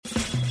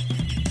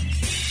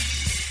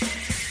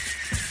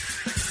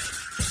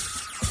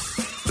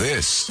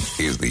This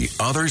is The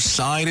Other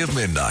Side of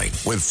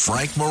Midnight with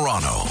Frank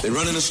Morano. They're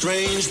running a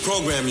strange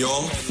program,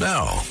 y'all.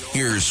 Now,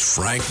 here's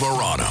Frank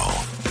Morano.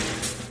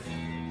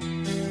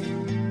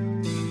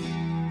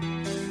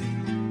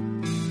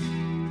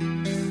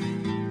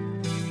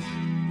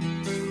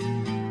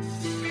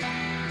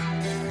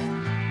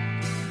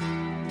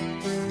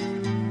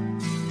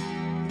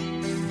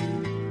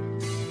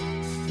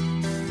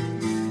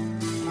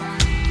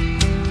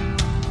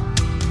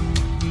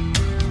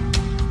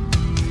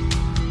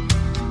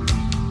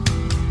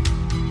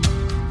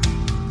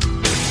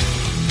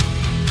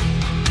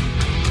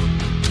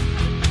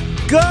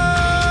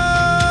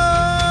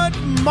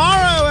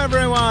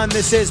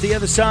 This is The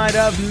Other Side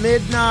of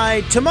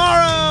Midnight.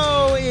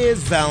 Tomorrow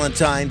is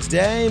Valentine's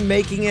Day,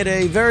 making it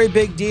a very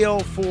big deal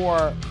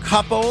for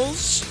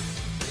couples,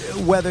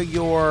 whether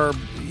you're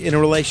in a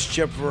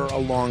relationship for a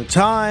long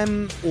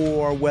time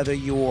or whether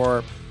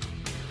you're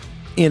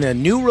in a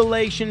new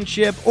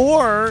relationship,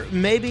 or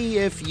maybe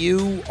if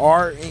you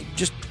are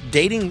just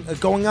dating,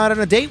 going out on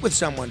a date with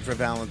someone for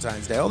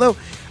Valentine's Day. Although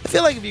I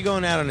feel like if you're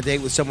going out on a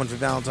date with someone for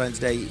Valentine's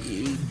Day,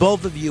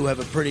 both of you have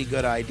a pretty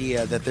good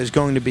idea that there's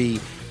going to be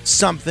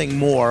something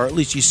more, or at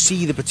least you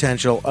see the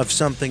potential of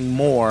something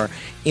more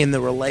in the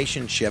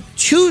relationship.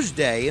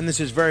 Tuesday, and this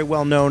is very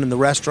well known in the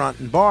restaurant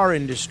and bar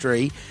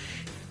industry,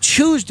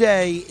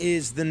 Tuesday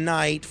is the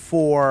night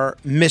for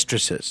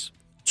mistresses.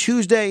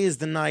 Tuesday is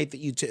the night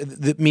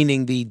that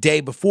meaning the day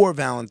before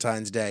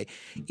Valentine's Day,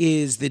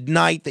 is the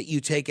night that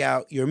you take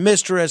out your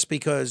mistress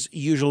because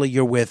usually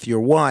you're with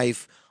your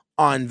wife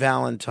on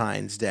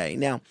Valentine's Day.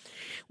 Now,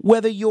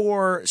 whether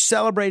you're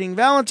celebrating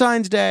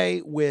Valentine's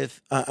Day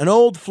with an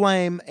old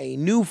flame, a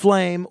new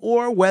flame,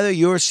 or whether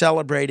you're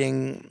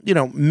celebrating,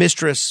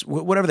 mistress,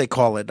 whatever they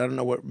call it. I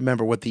don't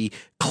remember what the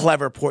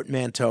clever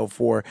portmanteau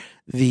for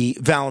the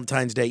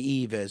Valentine's Day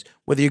Eve is.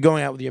 Whether you're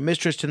going out with your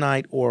mistress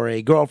tonight or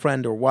a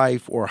girlfriend or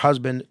wife or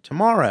husband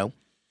tomorrow,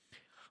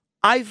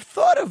 I've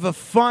thought of a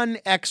fun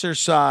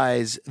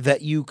exercise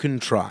that you can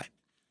try.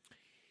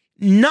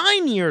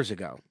 9 years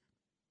ago,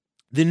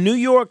 the New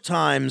York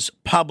Times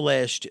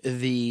published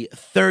the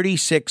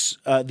 36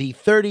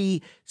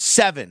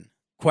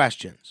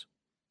 questions.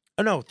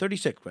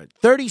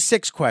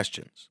 36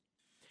 questions.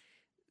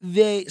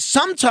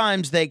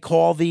 Sometimes they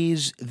call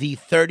these the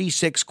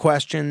 36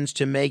 questions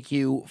to make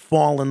you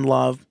fall in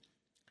love.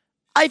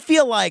 I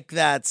feel like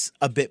that's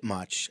a bit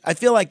much. I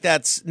feel like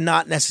that's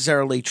not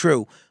necessarily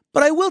true.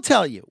 But I will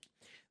tell you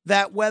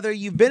that whether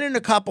you've been in a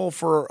couple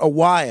for a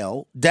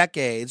while,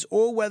 decades,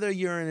 or whether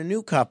you're in a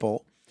new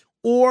couple,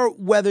 or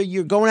whether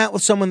you're going out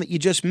with someone that you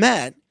just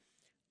met,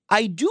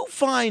 I do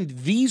find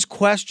these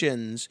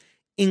questions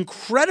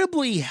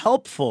incredibly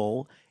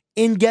helpful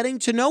in getting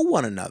to know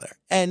one another.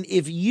 And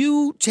if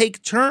you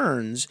take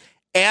turns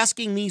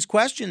asking these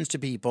questions to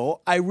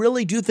people, I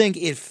really do think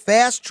it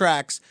fast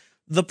tracks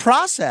the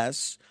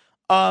process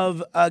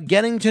of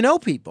getting to know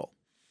people.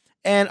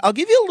 And I'll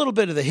give you a little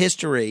bit of the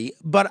history,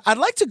 but I'd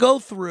like to go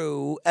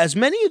through as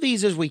many of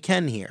these as we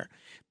can here,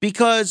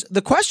 because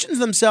the questions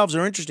themselves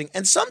are interesting.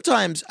 And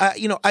sometimes,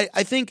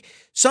 I think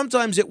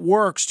sometimes it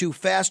works to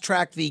fast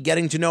track the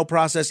getting to know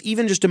process,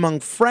 even just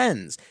among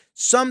friends.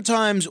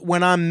 Sometimes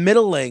when I'm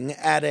middling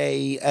at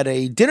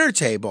a dinner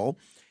table,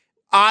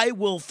 I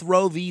will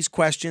throw these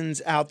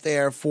questions out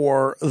there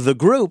for the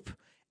group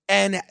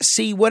and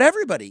see what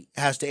everybody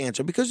has to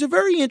answer, because they're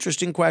very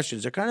interesting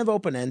questions. They're kind of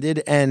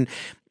open-ended, and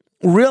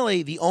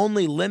really the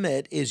only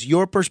limit is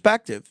your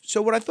perspective.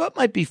 So what I thought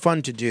might be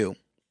fun to do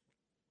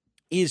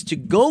is to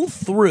go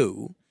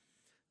through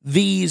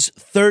these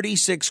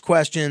 36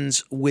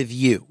 questions with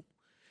you.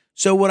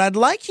 So what I'd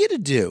like you to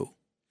do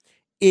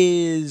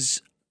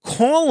is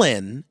call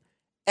in,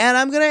 and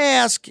I'm going to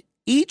ask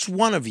each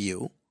one of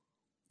you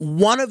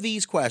one of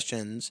these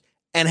questions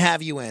and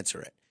have you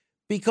answer it,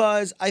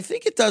 because I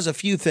think it does a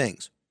few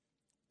things.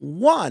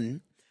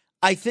 One,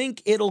 I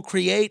think it'll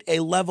create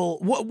a level.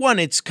 One,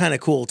 it's kind of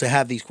cool to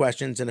have these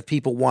questions, and if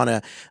people want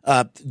to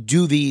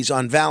do these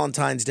on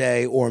Valentine's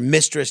Day or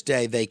Mistress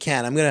Day, they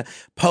can. I'm going to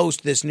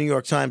post this New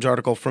York Times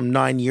article from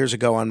 9 years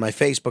ago on my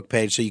Facebook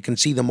page, so you can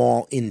see them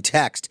all in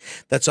text.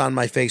 That's on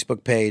my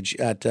Facebook page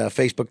at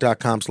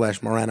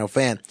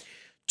facebook.com/MoranoFan.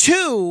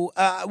 Two,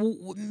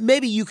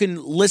 maybe you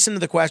can listen to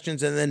the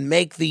questions and then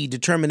make the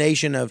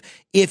determination of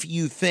if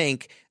you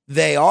think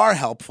they are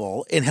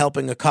helpful in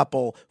helping a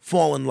couple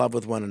fall in love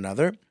with one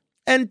another.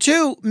 And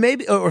two,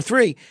 maybe, or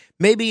three,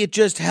 maybe it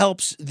just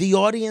helps the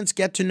audience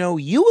get to know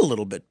you a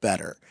little bit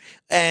better.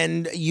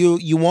 And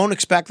you won't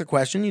expect the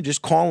question. You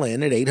just call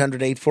in at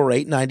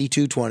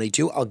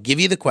 800-848-9222. I'll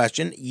give you the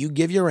question. You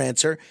give your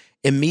answer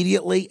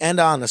immediately and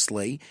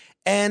honestly.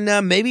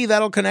 And maybe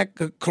that'll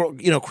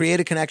create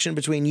a connection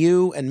between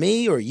you and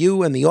me, or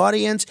you and the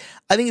audience.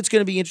 I think it's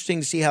going to be interesting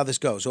to see how this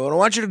goes. So what I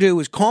want you to do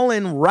is call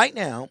in right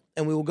now,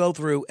 and we will go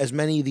through as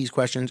many of these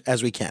questions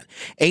as we can.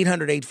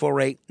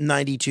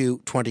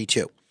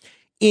 800-848-9222.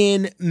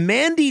 In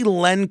Mandy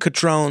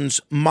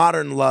Lencatron's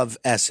Modern Love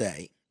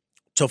essay,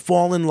 To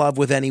Fall in Love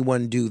with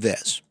Anyone, Do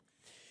This,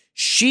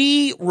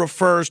 She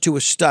refers to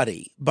a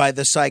study by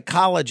the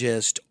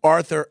psychologist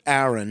Arthur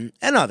Aaron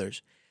and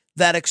others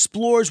that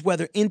explores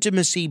whether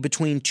intimacy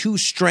between two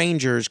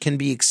strangers can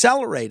be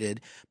accelerated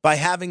by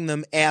having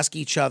them ask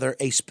each other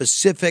a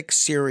specific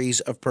series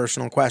of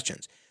personal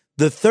questions.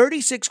 The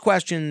 36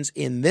 questions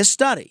in this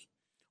study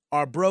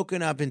are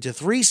broken up into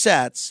 3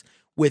 sets,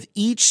 with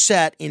each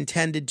set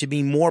intended to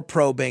be more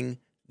probing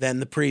than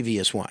the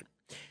previous one.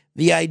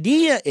 The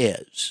idea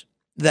is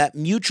that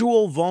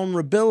mutual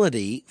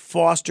vulnerability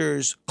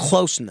fosters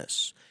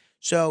closeness.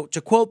 So, to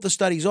quote the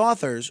study's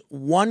authors,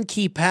 one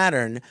key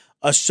pattern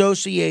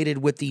associated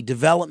with the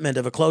development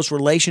of a close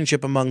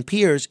relationship among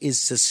peers is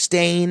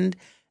sustained,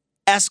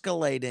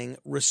 escalating,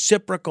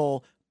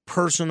 reciprocal,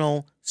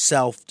 personal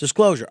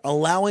self-disclosure.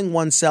 Allowing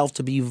oneself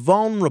to be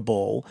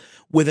vulnerable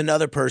with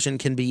another person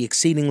can be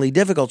exceedingly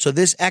difficult. So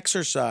this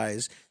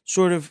exercise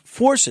sort of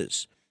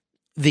forces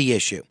the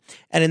issue.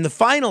 And in the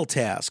final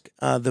task,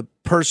 the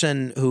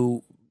person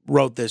who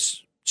wrote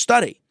this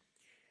study,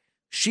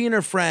 she and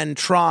her friend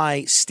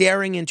try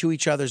staring into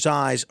each other's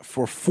eyes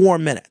for 4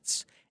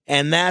 minutes.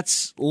 And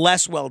that's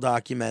less well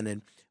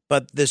documented,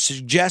 but the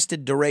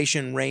suggested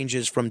duration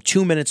ranges from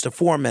 2 minutes to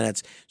 4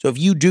 minutes. So if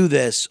you do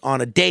this on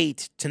a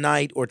date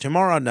tonight or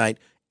tomorrow night,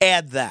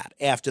 add that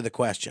after the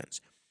questions.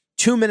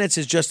 2 minutes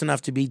is just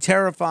enough to be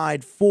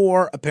terrified.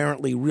 4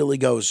 apparently really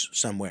goes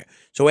somewhere.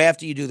 So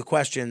after you do the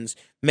questions,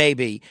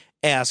 maybe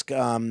ask,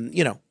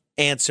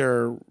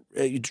 answer,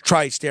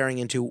 try staring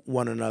into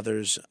one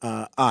another's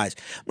eyes.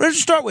 I'm going to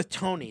start with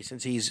Tony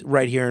since he's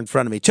right here in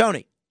front of me.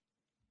 Tony,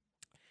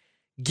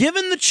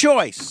 given the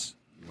choice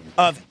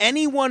of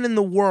anyone in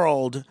the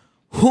world,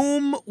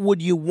 whom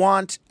would you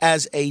want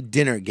as a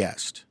dinner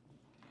guest?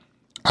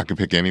 I can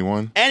pick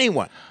anyone.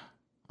 Anyone.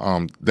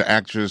 The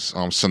actress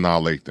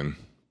Sanaa Lathan.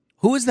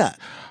 Who is that?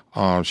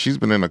 She's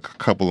been in a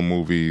couple of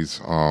movies.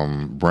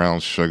 Brown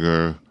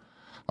Sugar.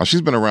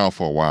 She's been around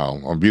for a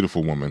while. A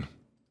beautiful woman.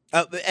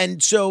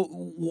 And so,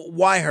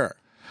 why her?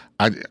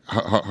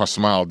 Her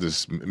smile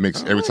just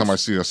makes every time I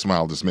see her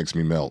smile, just makes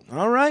me melt.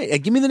 All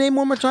right, give me the name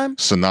one more time.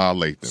 Sanaa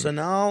Lathan.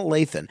 Sanaa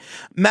Lathan.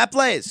 Matt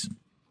Blaze,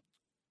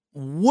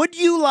 would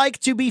you like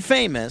to be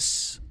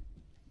famous?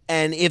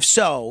 And if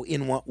so,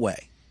 in what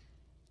way?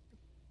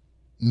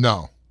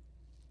 No,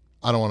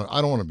 I don't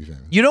want to be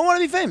famous. You don't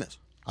want to be famous?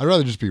 I'd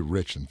rather just be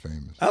rich and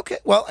famous. Okay,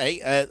 well, hey,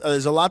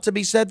 there's a lot to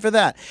be said for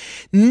that.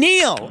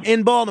 Neil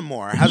in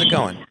Baltimore, how's it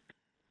going?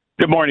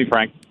 Good morning,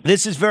 Frank.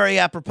 This is very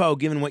apropos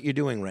given what you're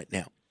doing right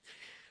now.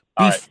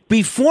 Right.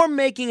 Before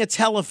making a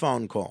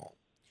telephone call,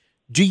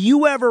 do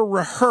you ever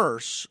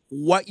rehearse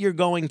what you're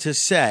going to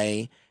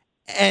say?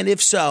 And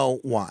if so,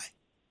 why?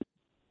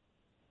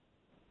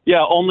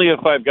 Yeah, only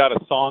if I've got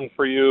a song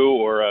for you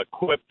or a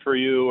quip for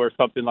you or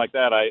something like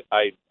that.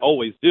 I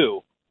always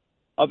do.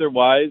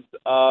 Otherwise,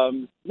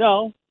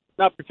 no,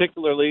 not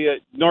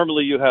particularly.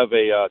 Normally you have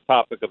a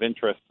topic of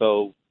interest,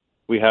 so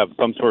we have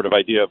some sort of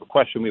idea of a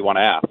question we want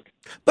to ask.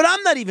 But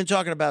I'm not even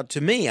talking about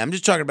to me. I'm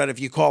just talking about if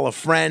you call a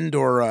friend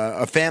or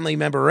a family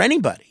member or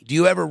anybody. Do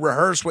you ever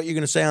rehearse what you're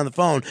going to say on the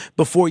phone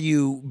before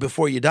you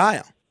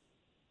dial?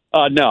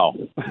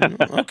 No.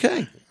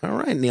 Okay. All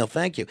right, Neil.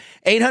 Thank you.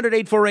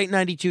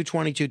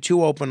 800-848-9222.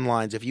 2 open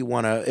lines if you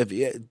want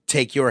to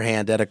take your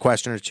hand at a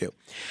question or two.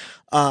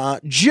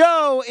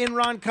 Joe in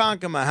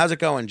Ronkonkoma. How's it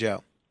going,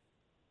 Joe?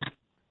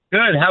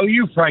 Good. How are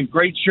you, Frank?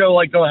 Great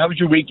show. How was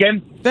your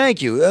weekend?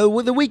 Thank you.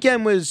 The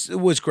weekend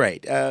was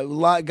great. Got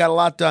a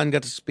lot done.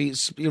 Got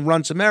to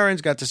run some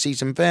errands. Got to see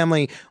some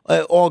family.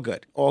 All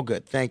good. All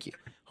good. Thank you.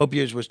 Hope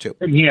yours was too.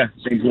 Same here.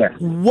 Same here.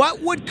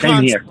 What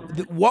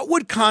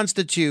would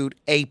constitute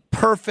a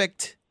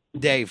perfect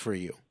day for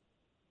you?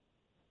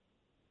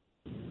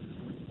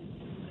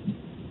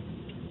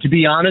 To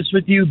be honest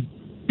with you,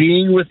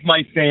 being with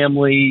my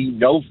family,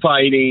 no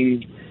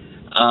fighting.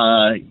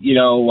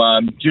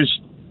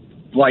 Just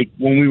like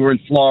when we were in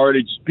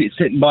Florida, just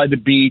sitting by the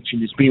beach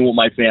and just being with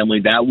my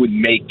family, that would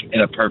make it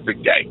a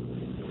perfect day.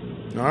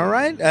 All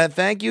right.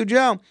 Thank you,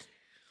 Joe.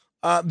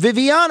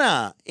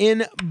 Viviana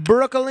in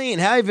Brooklyn.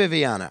 Hi,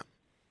 Viviana.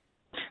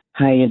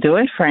 How you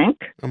doing, Frank?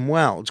 I'm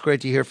well. It's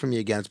great to hear from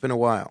you again. It's been a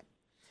while.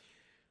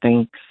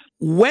 Thanks.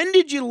 When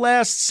did you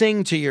last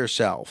sing to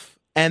yourself?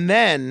 And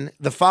then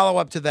the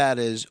follow-up to that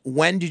is,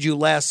 when did you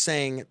last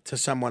sing to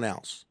someone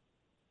else?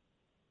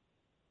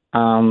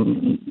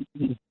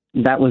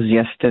 That was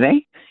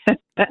yesterday.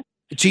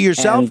 To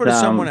yourself or to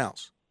someone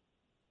else?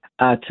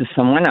 To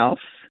someone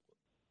else.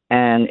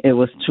 And it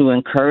was to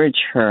encourage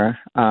her.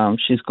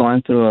 She's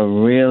going through a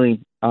really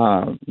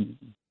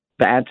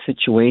bad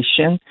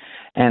situation.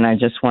 And I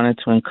just wanted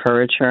to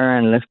encourage her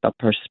and lift up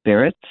her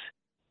spirits.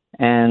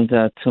 And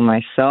to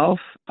myself,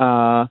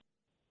 I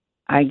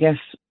guess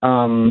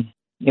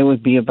it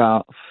would be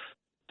about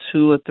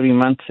 2 or 3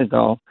 months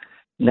ago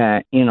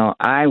that,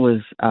 I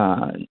was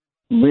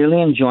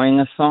really enjoying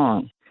a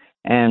song.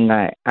 And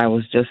I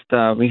was just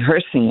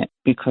rehearsing it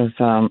because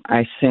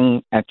I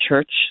sing at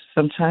church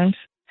sometimes.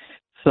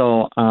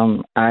 So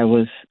I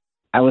was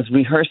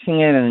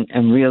rehearsing it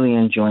and really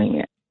enjoying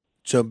it.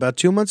 So about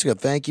 2 months ago.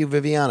 Thank you,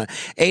 Viviana.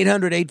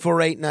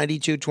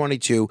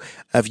 800-848-9222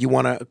 if you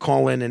want to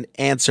call in and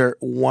answer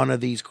one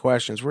of these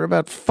questions. We're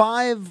about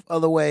 5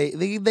 of the way.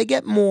 They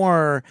get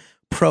more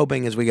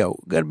probing as we go.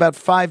 Got about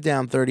 5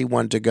 down,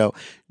 31 to go.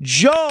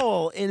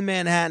 Joel in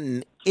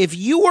Manhattan, if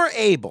you were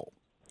able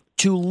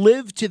to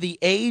live to the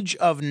age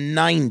of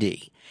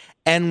 90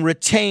 and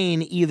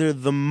retain either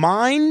the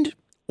mind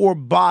or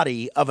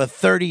body of a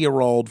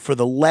 30-year-old for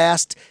the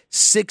last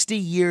 60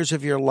 years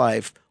of your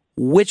life,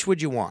 which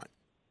would you want?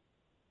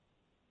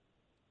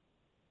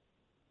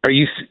 Are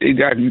you?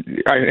 I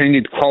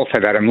need to qualify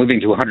that. I'm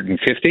living to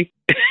 150.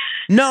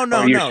 No,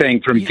 you're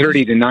saying from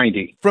 30 to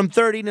 90. From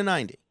 30 to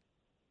 90.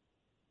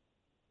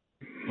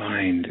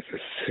 Mind of a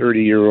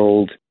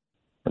 30-year-old,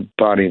 or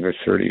body of a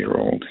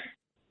 30-year-old.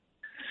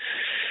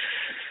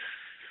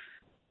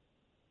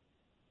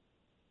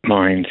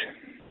 Mind.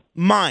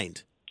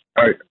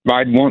 I'd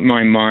want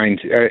my mind.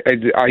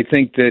 I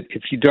think that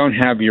if you don't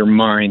have your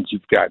mind,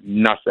 you've got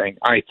nothing.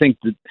 I think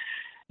that,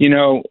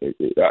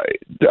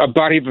 a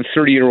body of a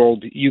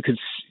 30-year-old, you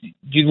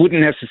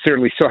wouldn't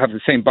necessarily still have the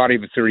same body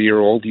of a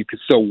 30-year-old. You could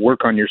still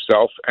work on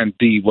yourself and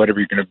be whatever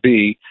you're going to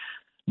be.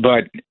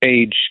 But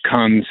age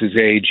comes as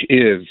age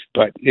is.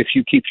 But if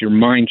you keep your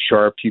mind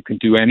sharp, you can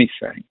do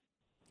anything.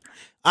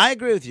 I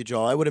agree with you,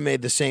 Joel. I would have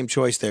made the same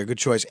choice there. Good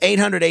choice.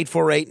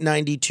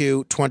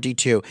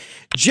 800-848-9222.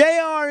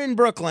 JR in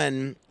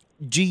Brooklyn,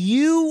 do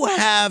you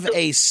have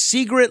a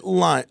secret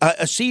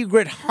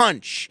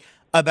hunch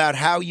about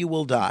how you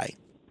will die?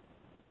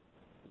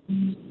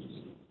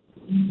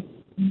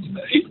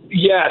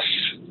 Yes.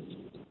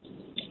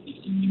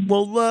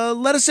 Well,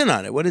 let us in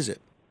on it. What is it?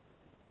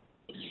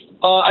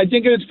 I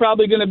think it's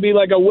probably going to be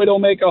like a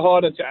widowmaker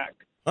heart attack.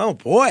 Oh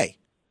boy.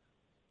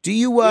 Do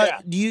you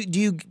do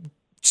you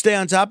stay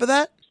on top of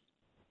that?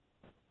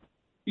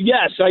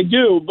 Yes, I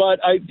do, but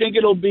I think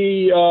it'll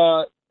be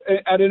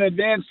at an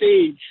advanced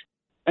age,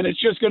 and it's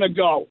just going to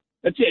go.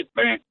 That's it.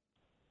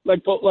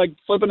 Like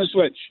flipping a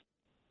switch.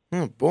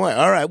 Oh boy!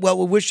 All right. Well,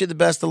 we wish you the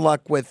best of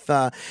luck with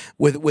that,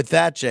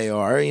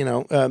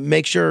 Jr.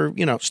 Make sure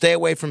stay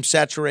away from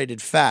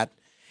saturated fat.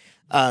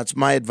 It's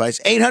my advice.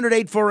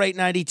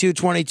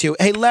 800-848-9222.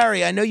 Hey,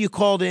 Larry, I know you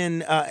called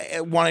in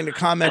wanting to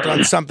comment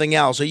on something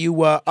else. Are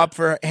you up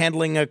for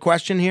handling a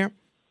question here?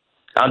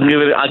 I'll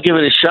give it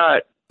a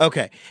shot.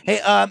 Okay.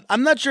 Hey,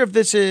 I'm not sure if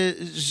this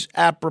is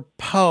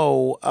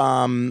apropos.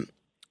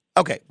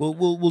 Okay,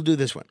 we'll do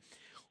this one.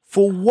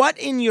 For what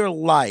in your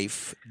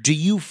life do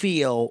you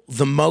feel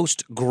the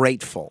most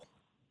grateful?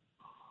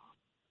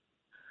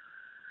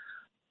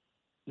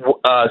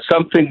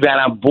 Something that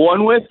I'm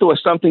born with, or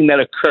something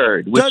that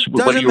occurred? Doesn't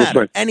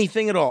matter.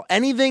 Anything at all.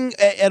 Anything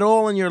at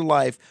all in your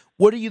life.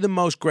 What are you the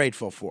most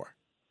grateful for?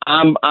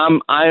 I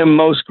am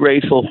most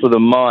grateful for the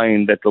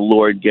mind that the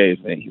Lord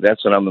gave me.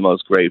 That's what I'm the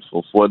most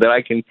grateful for. That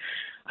I can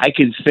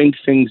think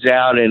things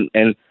out,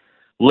 and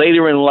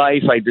later in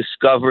life, I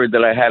discovered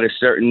that I had a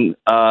certain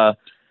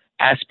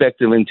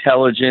aspect of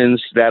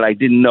intelligence that I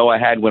didn't know I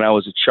had when I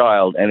was a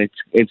child, and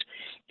it's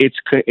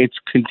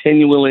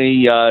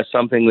continually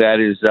something that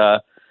is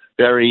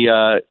very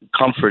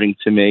comforting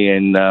to me,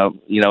 and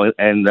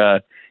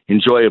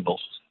enjoyable.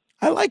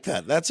 I like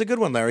that. That's a good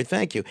one, Larry.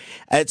 Thank you.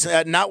 It's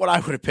not what I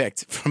would have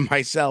picked from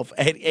myself.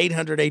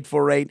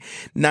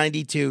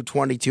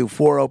 800-848-9222.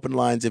 4 open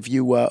lines if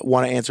you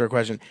want to answer a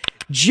question.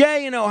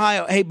 Jay in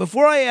Ohio. Hey,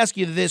 before I ask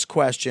you this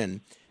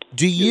question,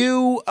 are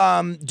you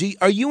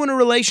in a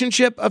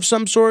relationship of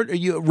some sort? Are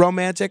you a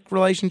romantic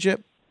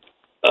relationship?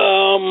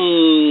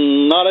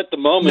 Not at the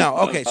moment. No.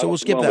 Okay, so we'll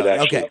skip that.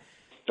 Okay.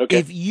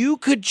 If you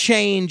could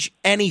change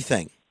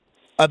anything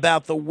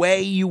about the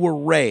way you were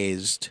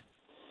raised,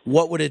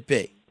 what would it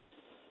be?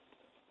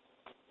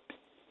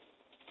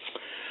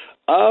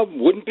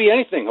 Wouldn't be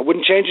anything. I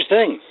wouldn't change a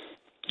thing.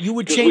 You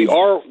would change. We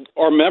are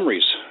our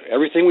memories.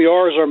 Everything we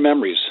are is our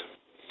memories,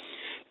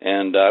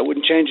 and I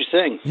wouldn't change a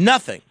thing.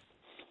 Nothing.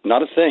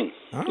 Not a thing.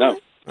 No.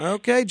 Right.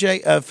 Okay, Jay.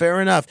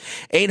 Fair enough.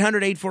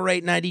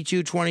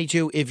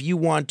 800-848-9222. If you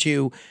want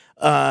to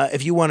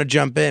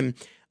jump in.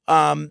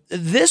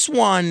 This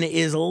one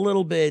is a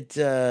little bit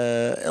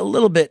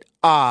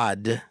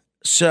odd.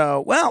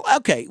 So, well,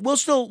 okay, we'll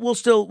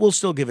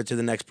still give it to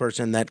the next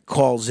person that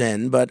calls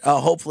in, but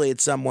hopefully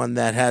it's someone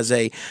that has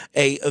a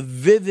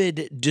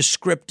vivid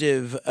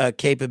descriptive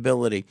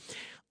capability.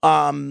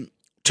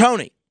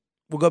 Tony,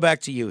 we'll go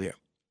back to you here.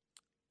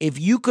 If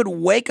you could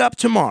wake up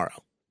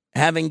tomorrow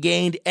having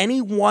gained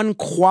any one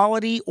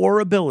quality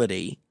or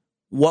ability,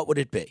 what would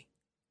it be?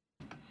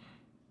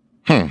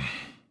 I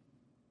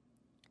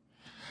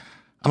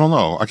don't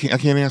know. I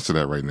can't answer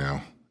that right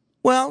now.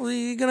 Well,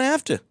 you're gonna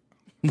have to.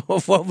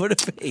 What would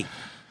it be?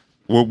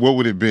 What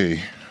would it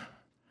be?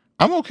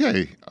 I'm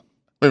okay.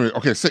 Wait a minute.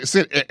 Okay,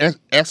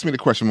 ask me the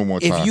question one more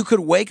time. If you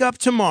could wake up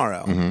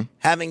tomorrow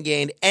having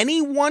gained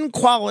any one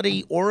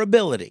quality or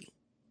ability,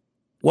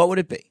 what would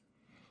it be?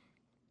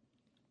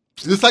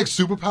 Is this like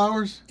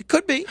superpowers? It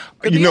could be.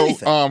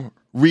 Anything.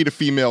 Read a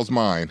female's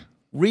mind.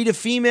 Read a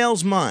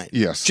female's mind?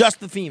 Yes. Just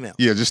the female?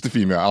 Yeah, just the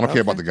female. I don't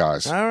care about the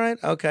guys. All right,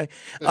 okay.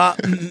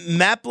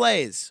 Matt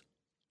Blaze,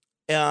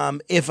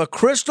 If a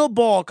crystal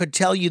ball could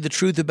tell you the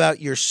truth about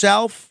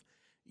yourself,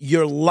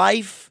 your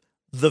life,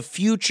 the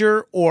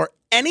future, or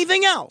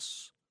anything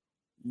else,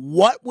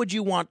 what would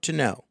you want to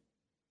know?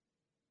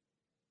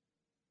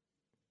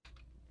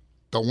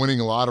 The winning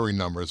lottery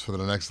numbers for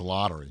the next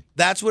lottery.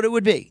 That's what it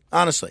would be,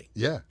 honestly.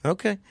 Yeah.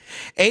 Okay.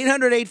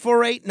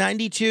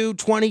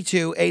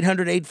 800-848-9222,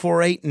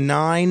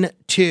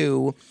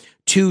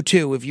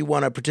 800-848-9222 if you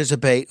want to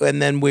participate.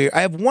 And then I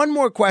have one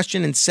more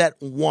question in set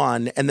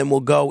 1, and then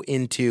we'll go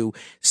into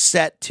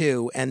set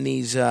 2. And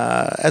these,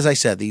 as I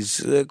said,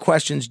 these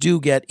questions do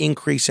get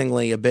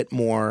increasingly a bit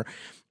more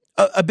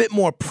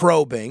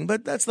probing,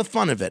 but that's the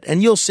fun of it.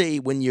 And you'll see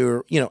when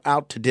you're,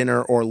 out to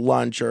dinner or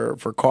lunch or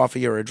for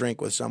coffee or a drink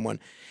with someone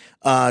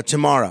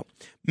tomorrow.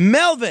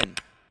 Melvin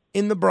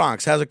in the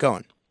Bronx, how's it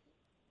going?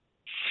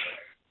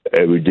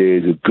 Every day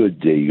is a good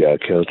day. You got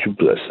to count your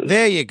blessings.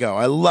 There you go.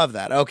 I love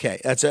that. Okay,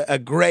 that's a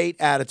great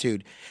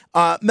attitude.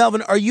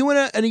 Melvin, are you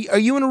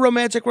in a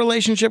romantic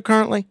relationship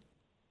currently?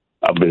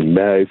 I've been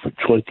married for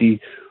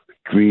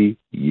 23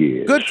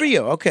 years. Good for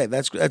you. Okay,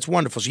 that's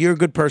wonderful. So you're a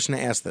good person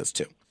to ask this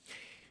to.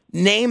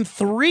 Name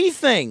 3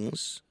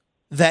 things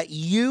that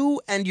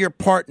you and your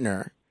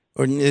partner,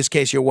 or in this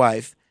case your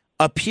wife,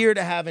 appear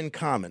to have in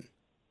common.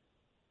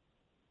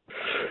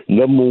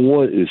 Number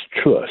 1 is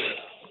trust.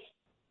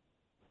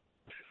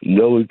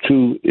 Number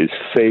 2 is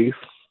faith.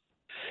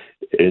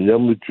 And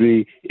number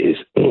 3 is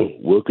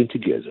working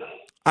together.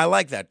 I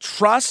like that.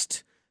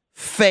 Trust,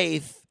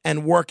 faith,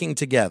 and working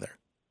together.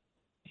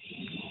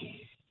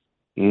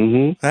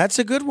 Mm-hmm. That's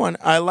a good one.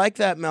 I like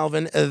that,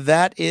 Melvin.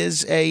 That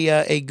is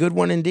a good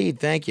one indeed.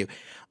 Thank you.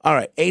 All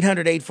right,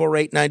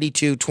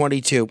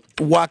 800-848-9222.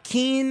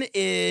 Joaquin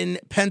in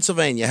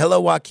Pennsylvania.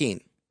 Hello, Joaquin.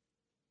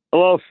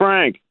 Hello,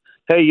 Frank.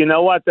 Hey, you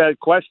know what? That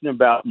question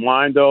about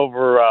mind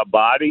over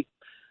body,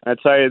 I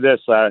tell you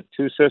this, 2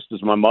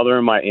 sisters, my mother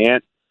and my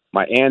aunt.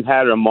 My aunt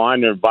had her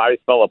mind and her body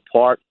fell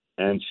apart,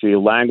 and she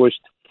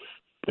languished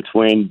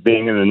between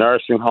being in a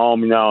nursing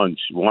home, and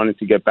she wanted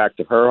to get back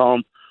to her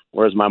home,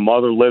 whereas my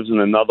mother lives in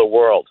another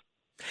world.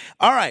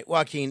 All right,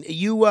 Joaquin,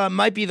 you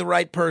might be the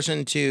right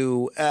person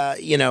to,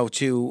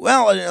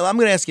 well, I'm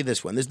going to ask you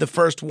this one. This is the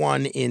first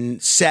one in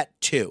set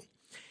 2.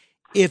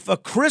 If a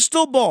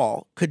crystal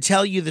ball could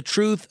tell you the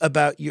truth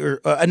about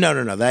your,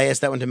 no, I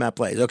asked that one to Matt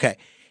Blaze. Okay.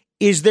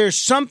 Is there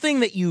something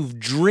that you've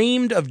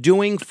dreamed of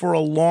doing for a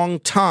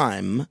long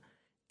time?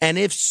 And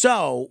if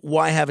so,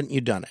 why haven't you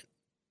done it?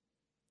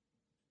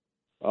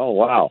 Oh,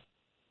 wow.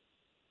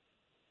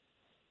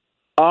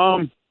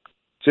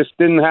 Just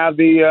didn't have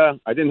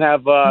I didn't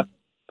have the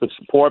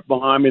support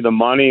behind me, the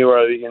money,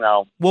 or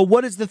Well,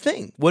 what is the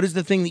thing? What is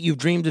the thing that you've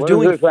dreamed of What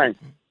doing? is the thing?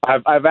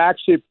 I've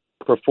actually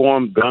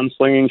performed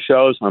gunslinging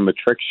shows. I'm a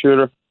trick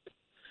shooter,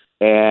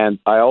 and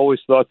I always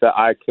thought that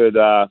I could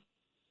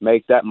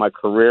make that my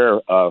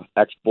career.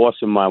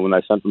 Ex-boss of mine, when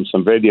I sent him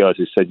some videos,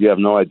 he said, "You have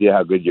no idea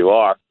how good you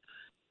are,"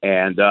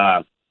 and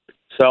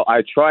so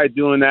I tried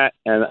doing that,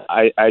 and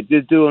I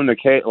did do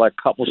a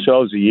couple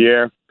shows a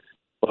year.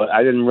 But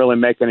I didn't really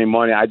make any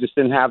money. I just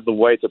didn't have the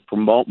way to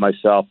promote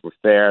myself for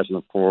fairs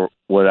and for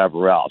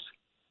whatever else.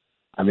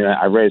 I mean,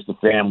 I raised a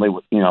family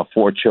with,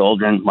 4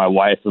 children, my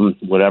wife and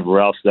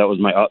whatever else. That was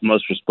my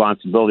utmost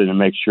responsibility to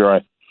make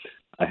sure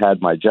I had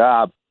my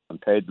job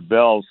and paid the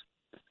bills.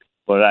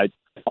 But I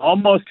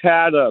almost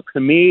had a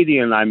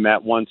comedian I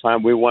met one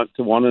time. We went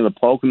to one of the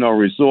Pocono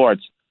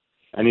resorts,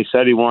 and he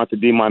said he wanted to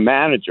be my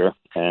manager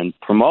and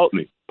promote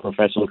me,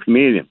 professional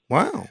comedian.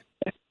 Wow.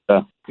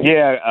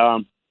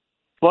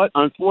 But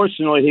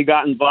unfortunately, he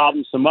got involved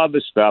in some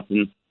other stuff,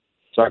 and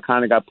so I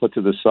kind of got put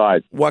to the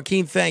side.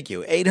 Joaquin, thank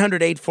you.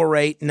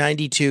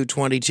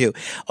 800-848-9222.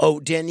 Oh,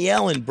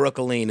 Danielle in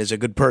Brooklyn is a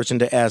good person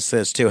to ask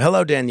this to.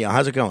 Hello, Danielle.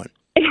 How's it going?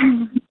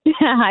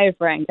 Hi,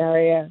 Frank. How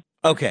are you?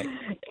 Okay.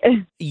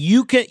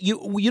 You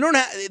don't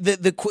have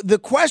the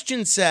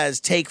question says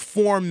take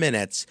 4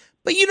 minutes,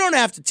 but you don't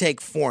have to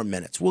take 4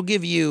 minutes. We'll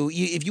give you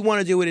if you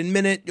want to do it in a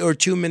minute or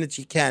 2 minutes,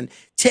 you can.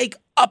 Take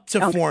up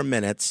to 4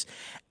 minutes.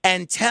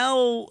 And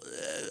tell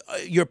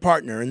your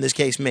partner, in this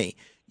case me,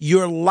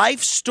 your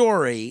life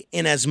story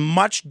in as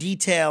much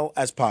detail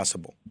as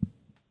possible.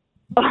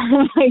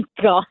 Oh, my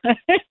God.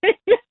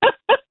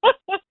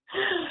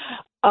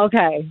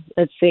 Okay,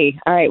 let's see.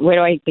 All right, where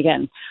do I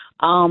begin?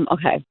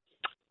 Okay,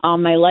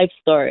 my life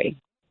story.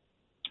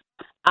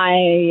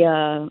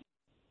 I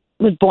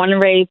was born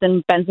and raised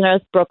in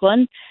Bensonhurst,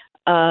 Brooklyn,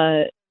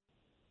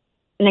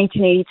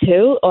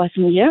 1982,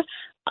 awesome year.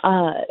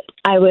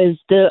 I was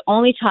the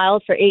only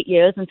child for 8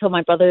 years until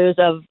my brothers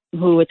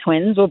who were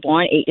twins were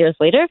born 8 years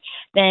later.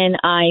 Then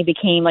I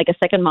became like a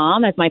second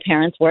mom as my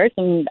parents worked,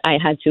 and I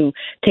had to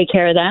take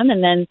care of them.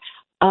 And then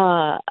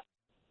I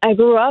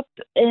grew up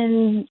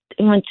and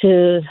went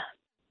to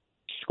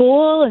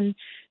school, and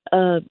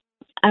I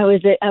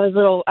was a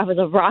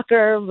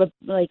rocker,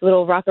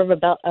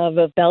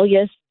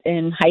 rebellious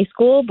in high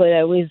school, but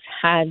I always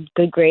had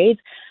good grades.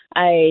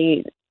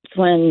 I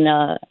joined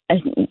the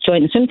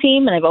swim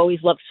team, and I've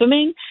always loved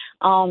swimming.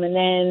 And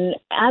then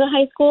out of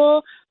high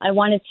school, I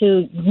wanted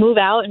to move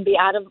out and be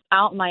out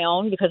on my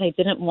own because I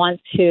didn't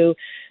want to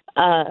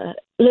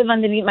live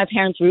underneath my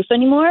parents' roof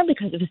anymore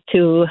because it was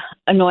too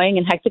annoying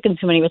and hectic and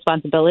too many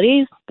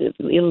responsibilities.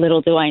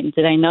 Little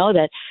did I know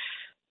that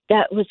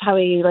was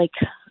probably like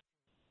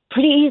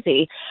pretty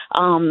easy.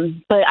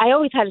 But I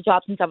always had a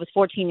job since I was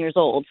 14 years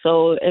old.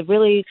 So it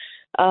really,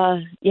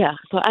 So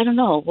I don't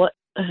know what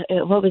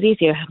was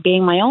easier,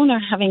 being my own or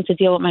having to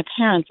deal with my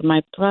parents and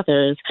my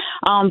brothers.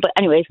 But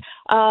anyways,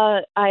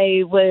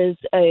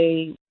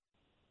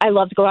 I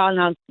loved going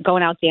out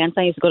dancing.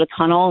 I used to go to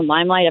Tunnel and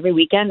Limelight every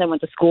weekend. I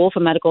went to school for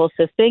medical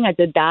assisting. I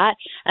did that,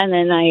 and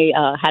then I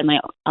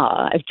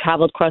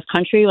traveled cross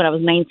country when I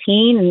was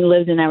 19 and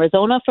lived in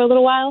Arizona for a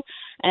little while,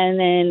 and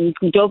then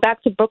came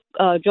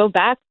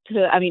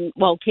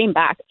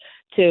back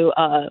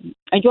to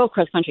I drove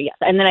cross country, yes,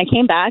 and then I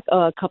came back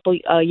a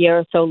year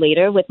or so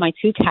later with my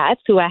two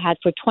cats who I had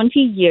for 20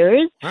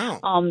 years.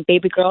 Wow.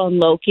 Baby girl and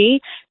Loki,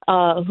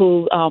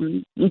 who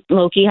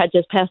Loki had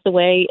just passed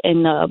away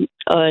in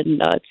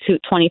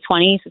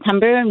 2020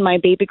 September, and my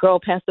baby girl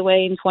passed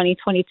away in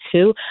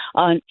 2022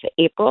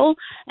 April,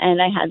 and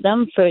I had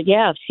them for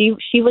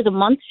she was a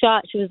month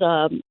shot. She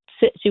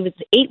was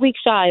 8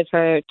 weeks shy of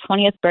her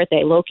 20th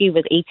birthday. Loki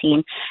was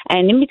 18.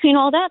 And in between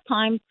all that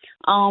time,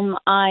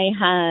 I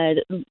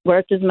had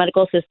worked as a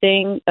medical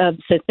assistant.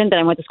 Then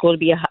I went to school to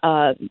be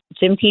a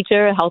gym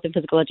teacher, a health and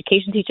physical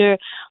education teacher.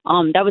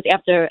 That was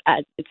after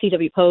at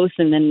CW Post.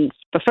 And then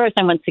first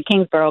I went to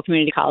Kingsborough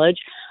Community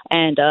College,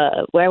 and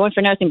where I went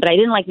for nursing. But I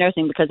didn't like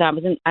nursing because I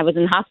was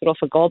in the hospital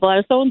for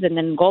gallbladder stones, and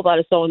then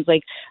gallbladder stones were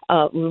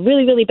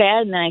really, really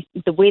bad. And then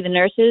the way the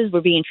nurses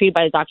were being treated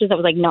by the doctors, I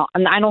was like, no,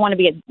 I don't want to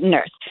be a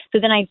nurse. So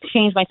then I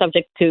changed my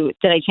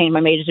changed my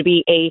major to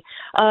be a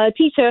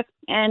teacher,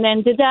 and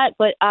then did that,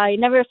 but I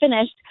never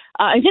finished.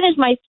 I finished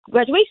my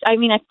graduation. I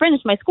mean, I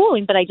finished my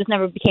schooling, but I just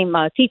never became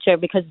a teacher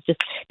because it just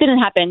didn't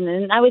happen.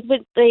 And I was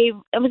in a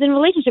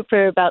relationship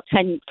for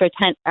 10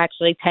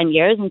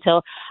 years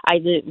until I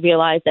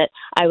realized that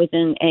I was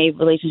in a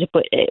relationship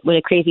with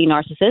a crazy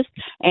narcissist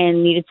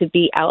and needed to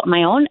be out on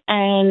my own.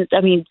 And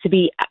I mean, to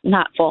be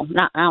not out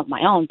on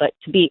my own, but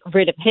to be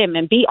rid of him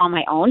and be on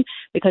my own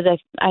because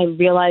I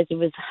realized it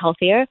was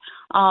healthier.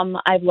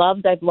 I've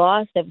loved, I've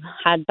lost, I've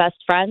had best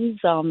friends.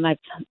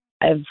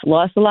 I've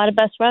lost a lot of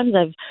best friends.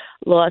 I've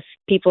lost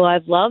people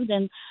I've loved,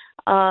 and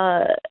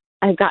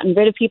I've gotten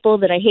rid of people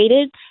that I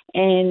hated,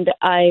 and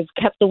I've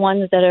kept the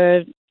ones that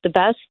are the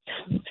best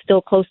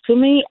still close to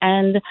me.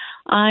 And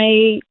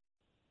I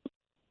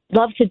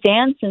love to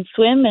dance and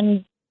swim,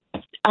 and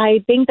I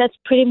think that's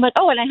pretty much.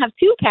 Oh, and I have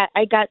two cats.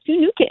 I got two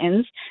new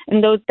kittens,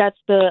 and that's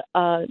the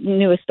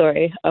newest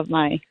story of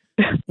my.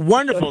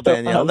 Wonderful,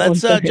 Danielle.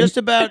 That's just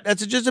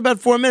about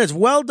 4 minutes.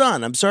 Well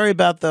done. I'm sorry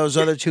about those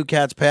other two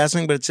cats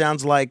passing, but it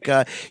sounds like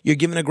you're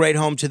giving a great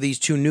home to these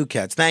two new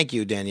cats. Thank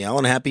you, Danielle,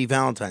 and happy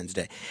Valentine's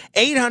Day.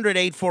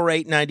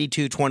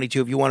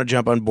 800-848-9222 if you want to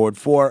jump on board.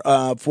 Four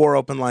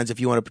open lines if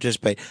you want to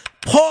participate.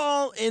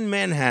 Paul in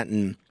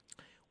Manhattan,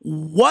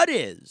 what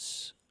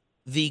is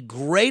the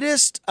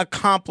greatest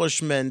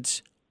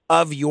accomplishment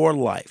of your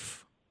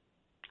life?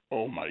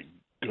 Oh, my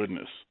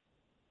goodness.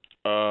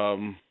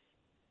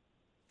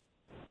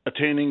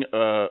 Attaining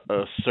a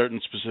certain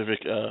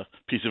specific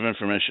piece of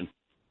information.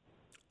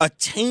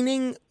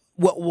 Attaining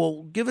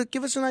well, give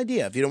us an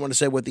idea. If you don't want to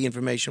say what the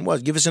information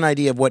was, give us an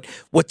idea of what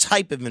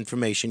type of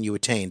information you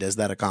attained as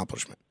that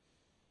accomplishment.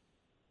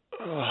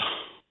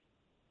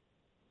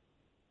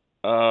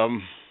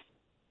 It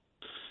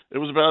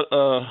was about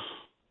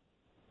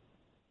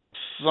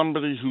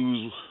somebody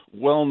who's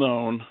well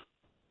known,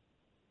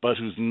 but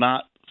who's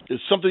not.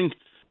 It's something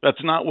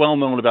that's not well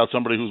known about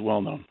somebody who's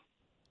well known.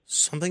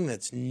 Something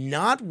that's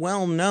not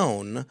well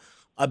known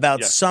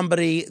about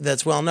somebody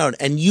that's well known.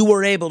 And you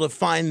were able to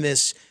find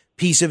this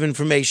piece of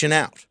information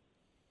out.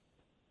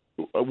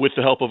 With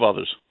the help of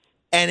others.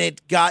 And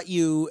it got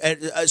you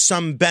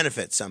some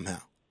benefit somehow.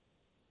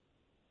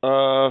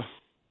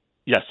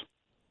 Yes.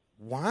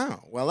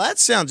 Wow. Well, that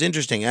sounds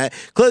interesting.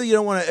 Clearly, you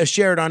don't want to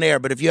share it on air,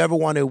 but if you ever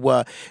want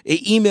to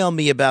email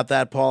me about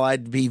that, Paul,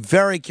 I'd be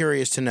very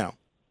curious to know.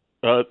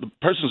 The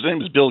person's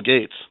name is Bill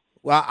Gates.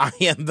 Well,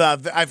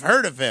 I've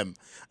heard of him.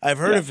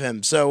 Of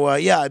him. So,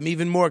 I'm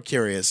even more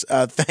curious.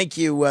 Thank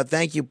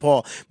you,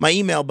 Paul. My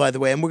email, by the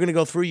way, and we're going to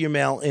go through your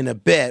mail in a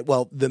bit.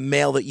 Well, the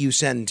mail that you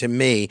send to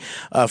me,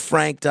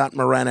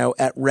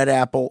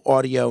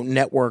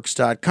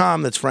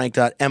 frank.morano@redappleaudionetworks.com. That's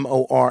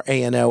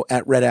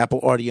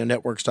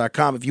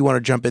frank.morano@redappleaudionetworks.com. If you want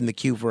to jump in the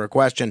queue for a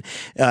question,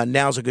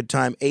 now's a good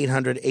time,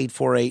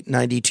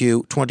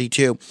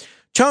 800-848-9222.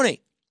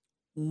 Tony,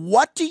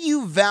 what do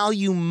you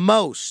value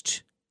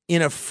most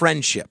in a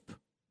friendship?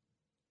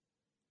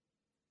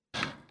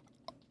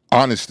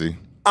 Honesty.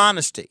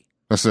 That's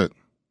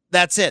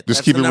it.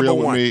 Just keep it real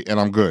with me, and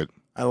I'm good.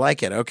 I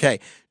like it. Okay.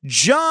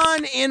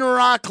 John in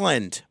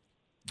Rockland.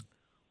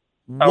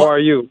 How are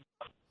you?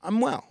 I'm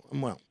well.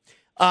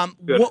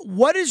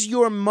 What is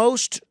your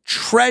most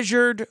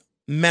treasured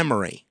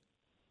memory?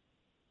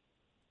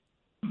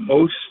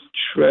 Most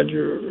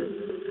treasured?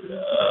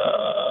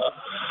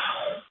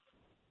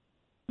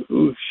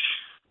 Oof.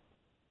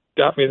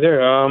 Got me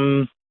there.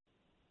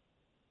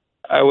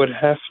 I would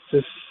have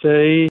to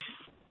say,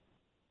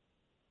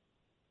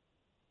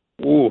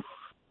 it's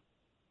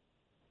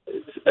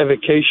a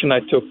vacation I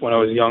took when I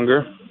was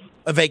younger.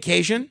 A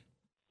vacation?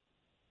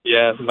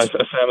 Yeah, my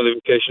family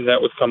vacation.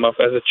 That would come up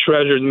as a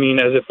treasured mean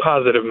as a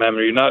positive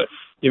memory.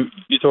 You're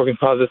talking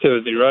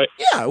positivity, right?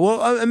 Yeah,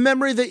 well, a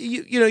memory that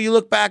you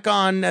look back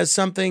on as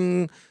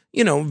something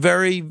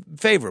very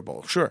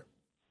favorable. Sure.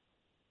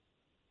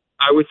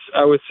 I would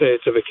say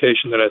it's a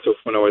vacation that I took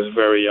when I was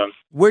very young.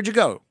 Where'd you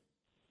go?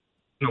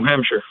 New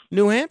Hampshire.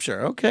 New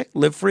Hampshire. Okay.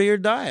 Live free or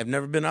die. I've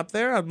never been up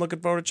there. I'm looking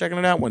forward to checking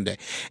it out one day.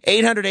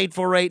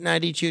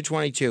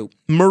 800-848-9222.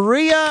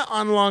 Maria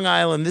on Long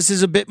Island. This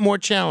is a bit more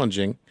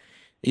challenging.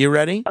 You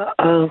ready?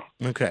 Uh-oh.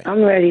 Okay.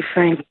 I'm ready,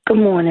 Frank. Good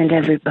morning,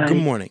 everybody.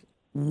 Good morning.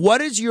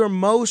 What is your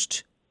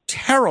most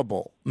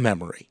terrible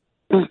memory?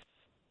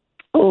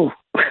 Oh.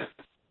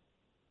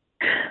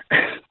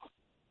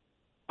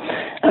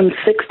 I'm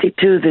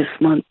 62 this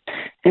month,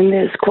 and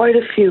there's quite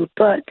a few,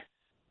 but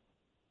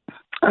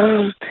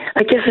I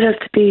guess it has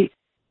to be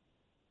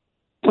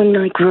when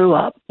I grew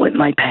up with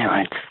my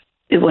parents.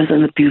 It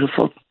wasn't a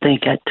beautiful thing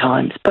at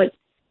times, but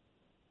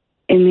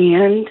in the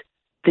end,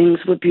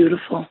 things were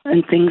beautiful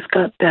and things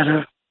got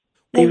better.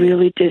 They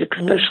really did,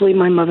 especially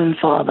my mother and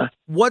father.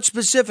 What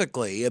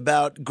specifically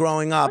about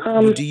growing up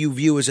do you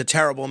view as a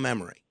terrible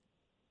memory?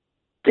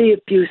 The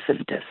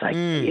abusiveness.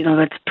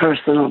 That's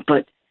personal,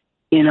 but,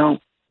 in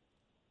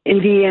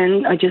the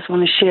end, I just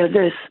want to share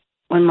this.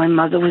 When my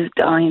mother was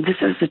dying,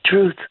 this is the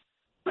truth.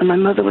 When my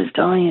mother was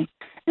dying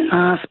in the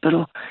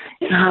hospital,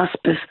 in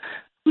hospice,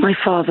 my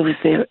father was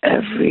there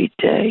every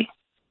day.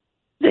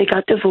 They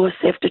got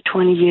divorced after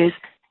 20 years.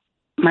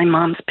 My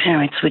mom's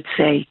parents would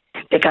say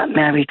they got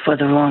married for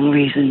the wrong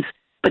reasons,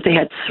 but they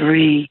had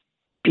 3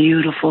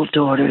 beautiful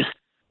daughters,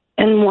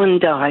 and one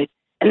died,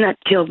 and that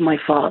killed my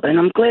father. And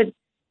I'm glad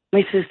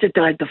my sister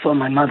died before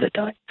my mother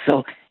died.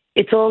 So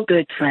it's all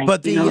good, Frank.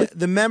 But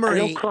the memory,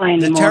 I don't cry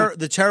anymore.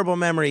 the terrible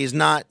memory is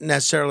not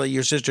necessarily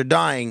your sister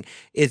dying.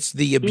 It's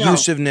the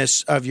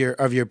abusiveness of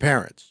your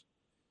parents.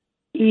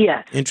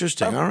 Yes.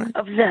 Interesting. All right.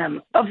 Of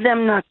them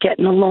not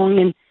getting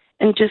along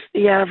and just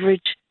the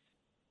average,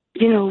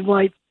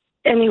 why.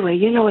 Anyway,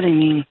 you know what I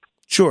mean.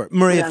 Sure.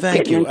 Maria, Without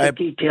thank getting you. into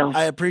details.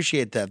 I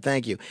appreciate that.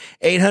 Thank you.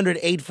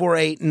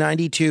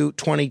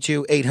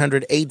 800-848-9222,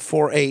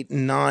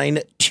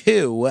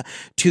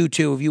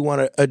 800-848-9222 if you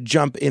want to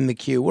jump in the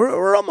queue.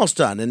 We're almost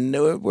done, and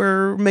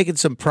we're making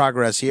some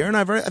progress here, and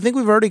I think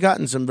we've already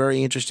gotten some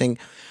very interesting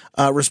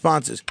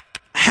responses.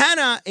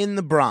 Hannah in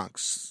the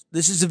Bronx.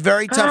 This is a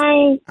very tough...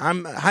 Hi.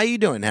 How you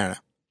doing,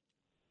 Hannah?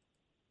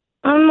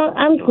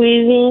 I'm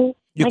grieving.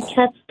 My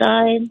cats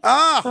died.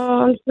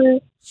 I'm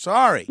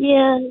sorry.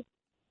 Yeah.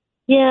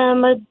 Yeah,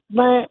 my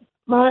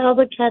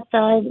other cat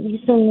died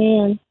recently,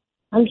 and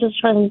I'm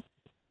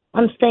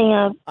staying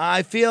up.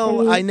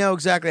 I know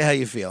exactly how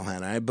you feel,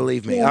 Hannah.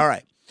 Believe me. Yeah. All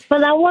right.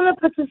 But I want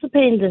to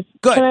participate in this.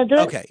 Good. Can I do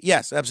it? Okay.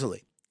 Yes,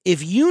 absolutely.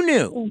 If you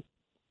knew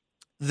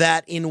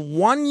that in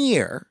 1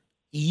 year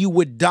you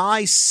would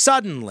die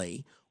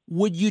suddenly,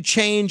 would you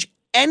change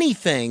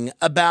anything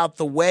about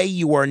the way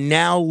you are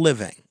now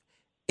living?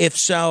 If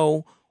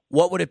so,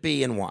 what would it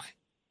be and why?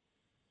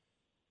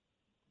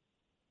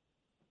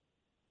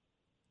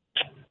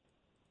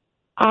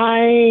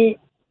 I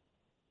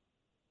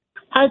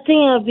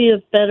think I'll be a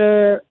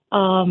better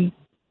I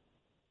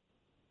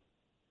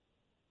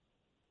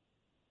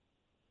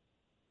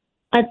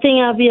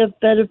think I'll be a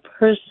better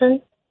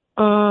person in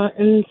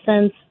the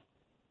sense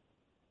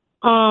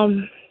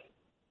I'm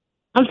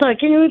sorry,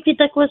 can you repeat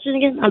that question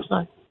again? I'm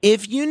sorry.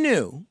 If you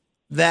knew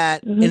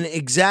that in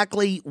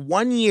exactly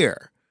 1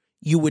 year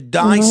you would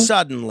die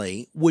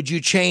suddenly, would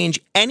you change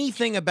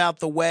anything about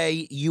the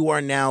way you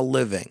are now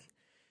living?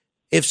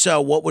 If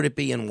so, what would it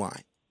be and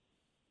why?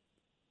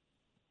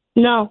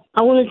 No,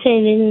 I wouldn't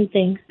change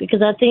anything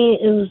because I think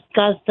it was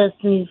God's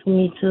destiny for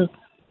me to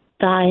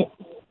die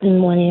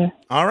in 1 year.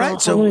 All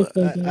right, so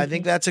I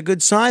think that's a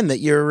good sign that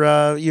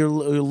you're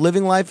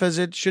living life as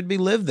it should be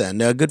lived. Then,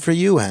 good for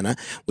you, Hannah.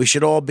 We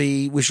should all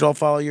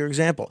follow your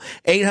example.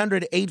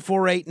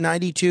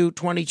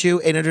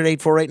 800-848-9222,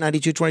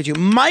 800-848-9222.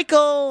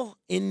 Michael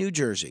in New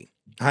Jersey.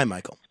 Hi,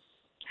 Michael.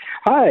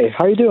 Hi,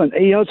 how you doing?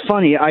 It's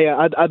funny.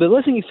 I've been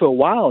listening to you for a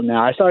while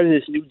now. I started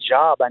this new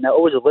job, and I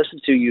always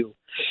listened to you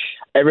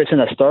ever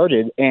since I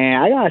started.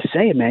 And I gotta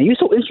say, man, you're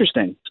so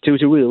interesting to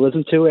really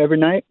listen to every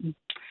night.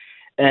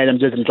 And I'm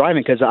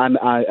driving because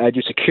I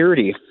do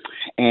security,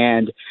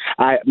 and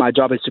my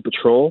job is to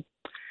patrol.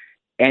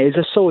 And it's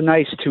just so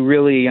nice to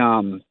really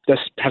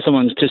just have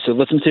someone just to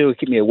listen to,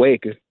 keep me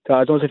awake. So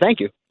I just want to say thank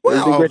you.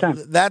 It's been a great time.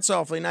 That's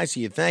awfully nice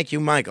of you. Thank you,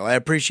 Michael. I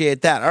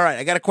appreciate that. All right,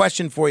 I got a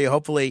question for you.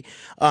 Hopefully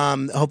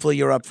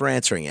you're up for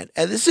answering it.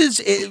 This is,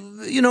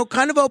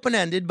 kind of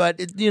open-ended, but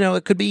it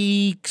could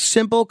be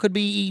simple, could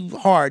be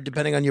hard,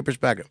 depending on your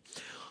perspective.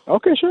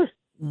 Okay, sure.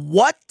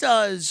 What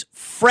does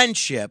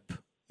friendship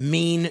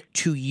mean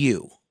to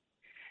you?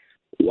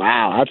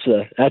 Wow,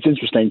 that's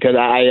interesting because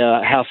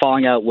I have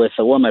falling out with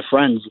one of my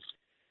friends.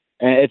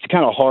 and it's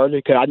kind of hard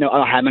because I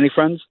don't have many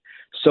friends.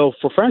 So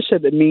for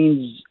friendship, it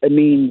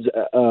means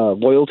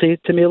loyalty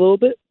to me a little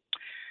bit.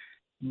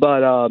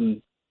 But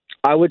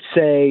I would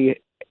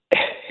say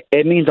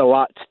it means a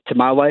lot to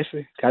my life.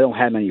 I don't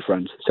have many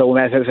friends, so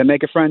if I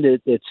make a friend,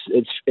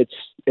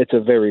 it's a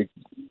very,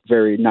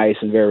 very nice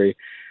and very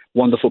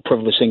wonderful,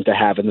 privileged thing to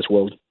have in this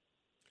world.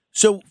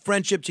 So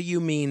friendship to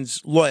you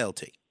means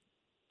loyalty.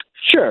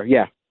 Sure.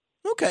 Yeah.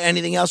 Okay.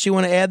 Anything else you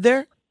want to add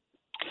there?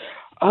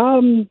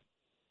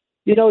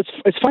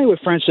 It's funny with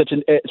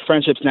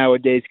friendships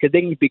nowadays because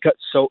they can be cut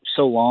so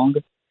long,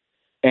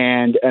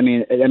 and I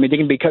mean they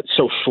can be cut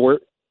so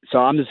short.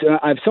 So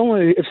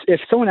if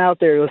someone out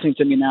there listening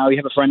to me now, you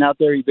have a friend out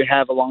there you've been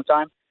have a long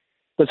time,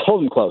 let's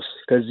hold them close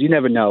because you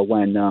never know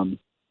when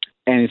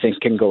anything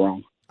can go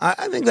wrong.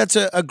 I think that's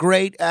a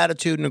great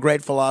attitude and a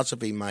great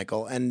philosophy,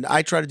 Michael, and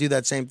I try to do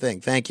that same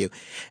thing. Thank you.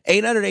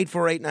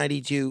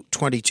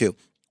 800-848-9222.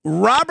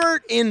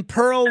 Robert in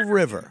Pearl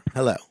River.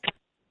 Hello.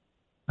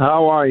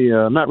 How are you?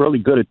 I'm not really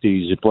good at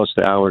these, plus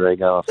the hour that I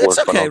got off work. It's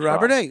okay,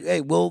 Robert. Hey,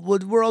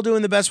 we're all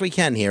doing the best we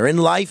can here in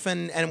life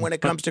and when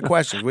it comes to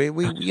questions. We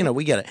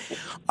get it.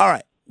 All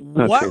right.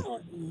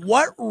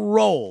 What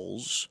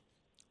roles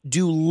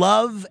do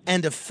love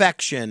and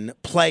affection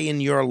play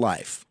in your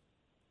life?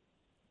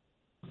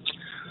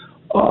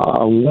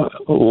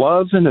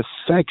 Love and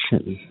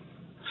affection.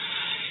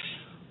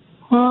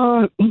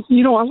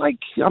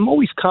 I'm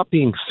always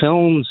copying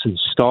films and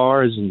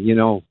stars, and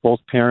both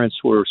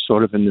parents were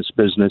sort of in this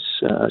business,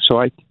 so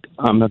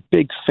I'm a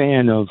big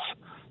fan of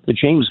the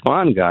James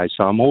Bond guy.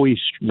 So I'm always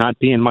not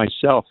being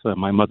myself.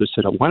 My mother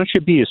said, "Why don't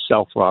you be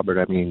yourself, Robert?"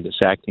 I mean, this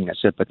acting. I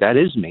said, "But that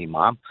is me,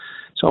 Mom."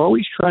 So I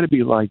always try to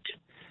be like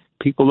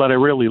people that I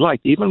really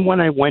liked. Even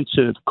when I went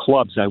to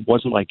clubs, I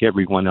wasn't like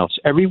everyone else.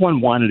 Everyone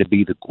wanted to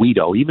be the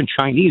Guido. Even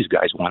Chinese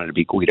guys wanted to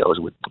be Guidos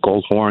with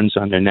gold horns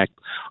on their neck.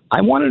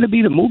 I wanted to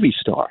be the movie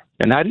star,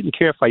 and I didn't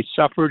care if I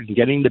suffered in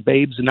getting the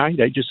babes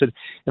tonight. I just said,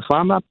 if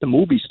I'm not the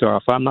movie star,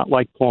 if I'm not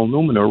like Paul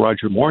Newman or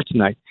Roger Moore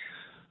tonight,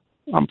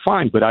 I'm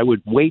fine. But I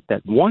would wait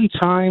that one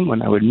time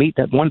when I would meet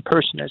that one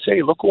person and say,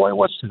 hey, look who I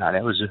was tonight.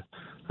 I was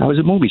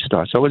a movie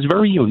star. So I was a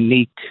very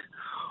unique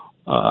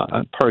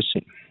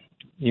person,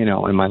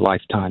 in my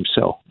lifetime.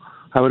 So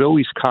I would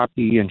always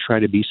copy and try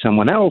to be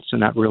someone else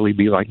and not really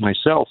be like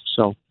myself.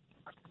 So.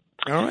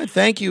 All right.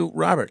 Thank you,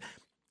 Robert.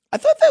 I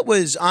thought that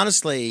was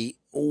honestly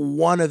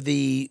one of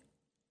the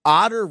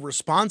odder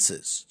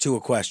responses to a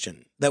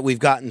question that we've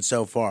gotten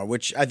so far,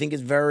 which I think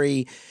is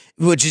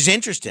which is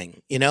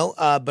interesting,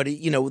 but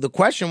the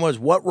question was,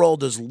 what role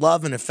does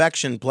love and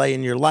affection play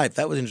in your life?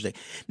 That was interesting.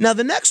 Now,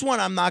 the next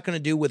one I'm not going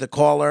to do with a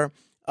caller,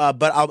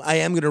 but I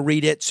am going to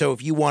read it. So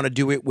if you want to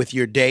do it with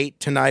your date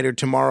tonight or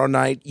tomorrow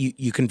night,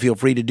 you can feel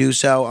free to do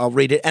so. I'll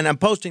read it. And I'm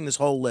posting this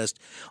whole list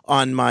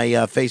on my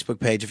Facebook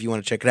page if you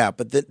want to check it out.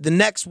 But the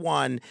next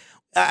one,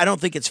 I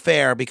don't think it's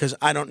fair because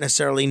I don't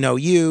necessarily know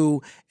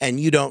you and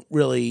you don't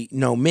really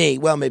know me.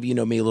 Well, maybe you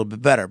know me a little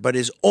bit better, but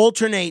is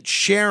alternate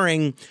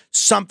sharing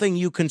something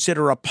you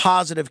consider a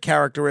positive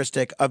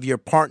characteristic of your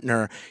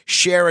partner.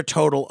 Share a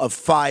total of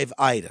 5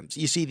 items.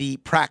 You see the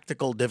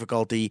practical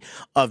difficulty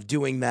of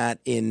doing that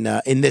in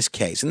this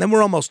case. And then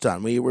we're almost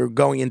done. We're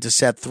going into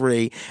set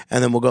 3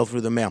 and then we'll go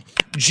through the mail.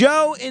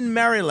 Joe in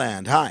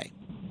Maryland. Hi.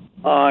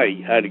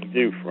 Hi, how do you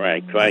do,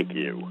 Frank? Thank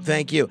you.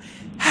 Thank you.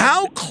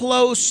 How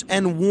close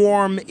and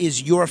warm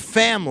is your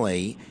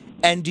family,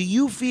 and do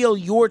you feel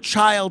your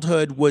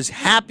childhood was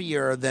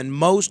happier than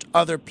most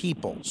other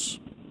people's?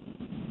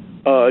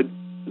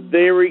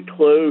 Very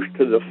close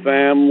to the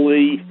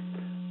family,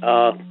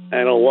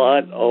 and a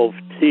lot of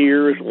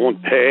tears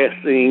on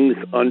passings,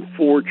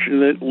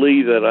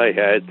 unfortunately, that I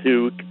had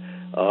to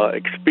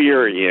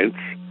experience.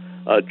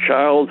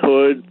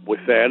 Childhood,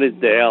 without a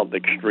doubt,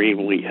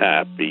 extremely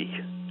happy.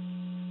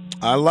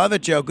 I love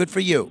it, Joe. Good for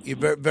you. You're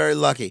very, very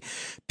lucky.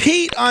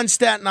 Pete on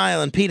Staten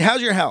Island. Pete,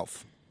 how's your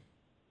health?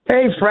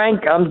 Hey,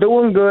 Frank. I'm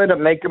doing good.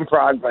 I'm making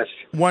progress.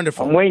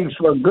 Wonderful. I'm waiting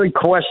for a good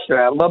question.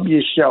 I love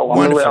your show.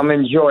 I'm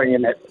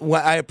enjoying it.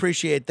 Well, I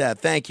appreciate that.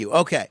 Thank you.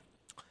 Okay.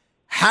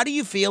 How do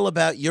you feel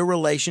about your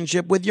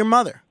relationship with your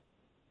mother?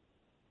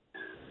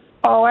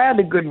 Oh, I had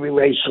a good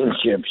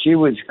relationship. She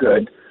was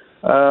good.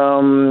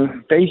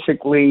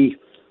 Basically,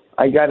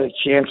 I got a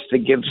chance to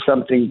give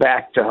something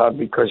back to her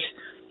because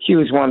she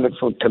was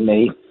wonderful to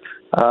me.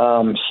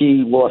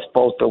 She lost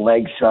both her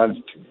legs,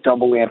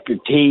 double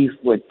amputee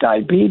with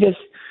diabetes,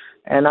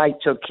 and I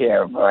took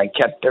care of her. I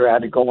kept her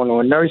out of going to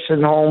a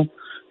nursing home,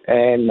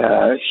 and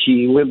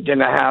she lived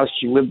in a house.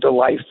 She lived her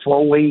life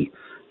fully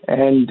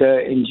and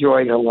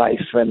enjoyed her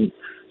life, and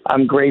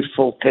I'm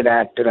grateful to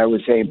that I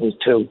was able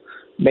to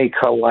make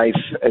her life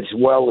as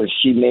well as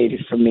she made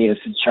it for me as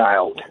a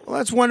child. Well,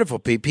 that's wonderful,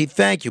 Pete. Pete,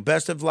 thank you.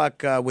 Best of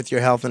luck with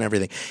your health and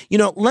everything.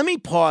 Let me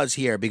pause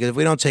here because if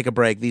we don't take a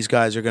break, these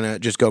guys are going to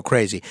just go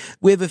crazy.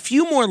 We have a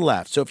few more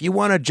left, so if you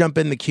want to jump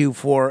in the queue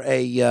for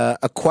a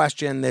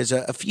question, there's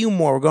a few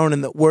more.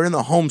 We're in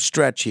the home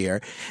stretch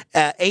here.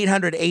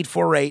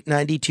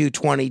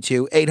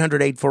 800-848-9222.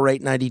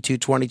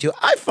 800-848-9222.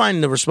 I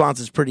find the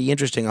responses pretty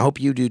interesting. I hope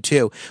you do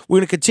too. We're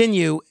going to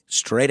continue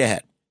straight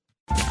ahead.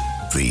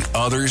 The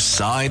Other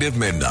Side of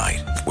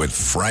Midnight with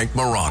Frank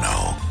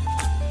Morano.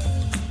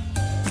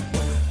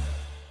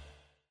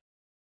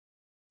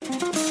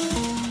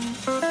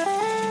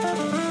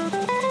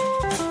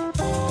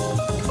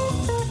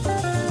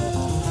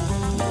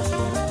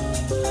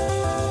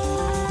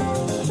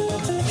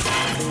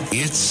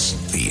 It's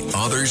The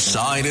Other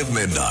Side of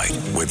Midnight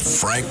with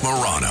Frank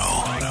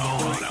Morano.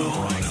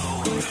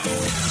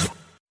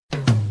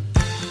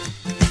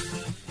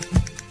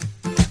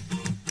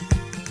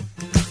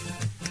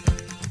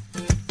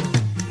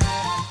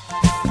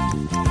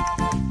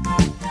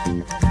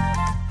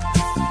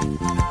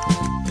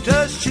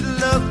 Does she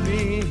love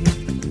me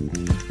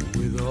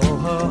with all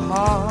her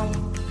heart?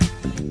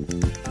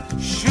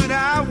 Should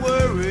I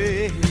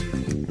worry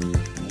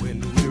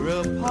when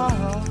we're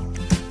apart?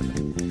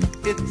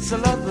 It's a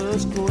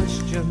lover's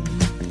question.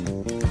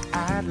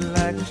 I'd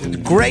like to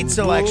know. Great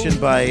selection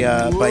by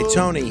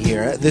Tony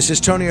here. This is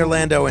Tony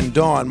Orlando and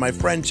Dawn, my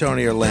friend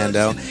Tony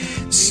Orlando,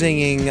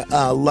 singing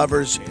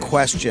Lover's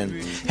Question.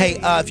 Hey,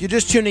 if you're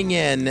just tuning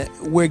in,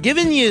 we're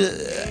giving you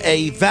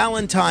a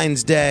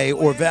Valentine's Day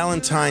or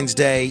Valentine's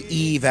Day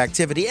Eve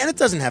activity, and it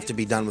doesn't have to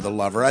be done with a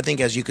lover. I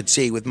think, as you could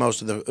see with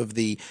most of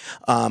the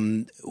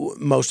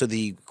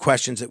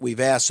questions that we've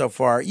asked so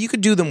far, you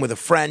could do them with a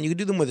friend, you could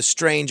do them with a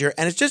stranger,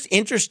 and it's just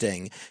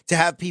interesting to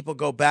have people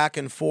go back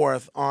and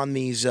forth on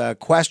these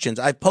questions.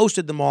 I've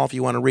posted them all if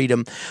you want to read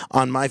them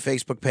on my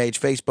Facebook page,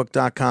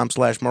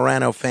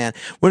 facebook.com/Morano fan.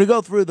 We're going to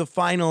go through the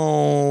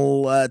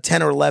final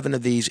 10 or 11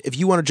 of these. If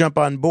you want to jump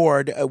on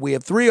board, we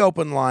have 3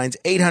 open lines,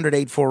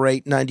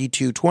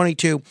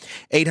 800-848-9222,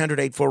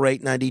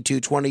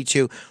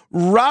 800-848-9222.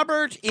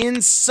 Robert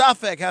in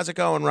Suffolk. How's it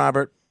going,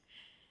 Robert?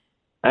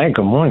 Hey,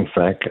 good morning,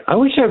 Frank. I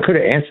wish I could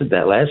have answered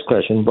that last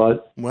question,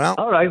 but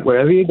all right,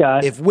 whatever you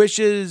got. If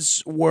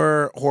wishes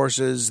were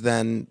horses,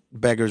 then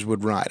beggars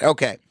would ride.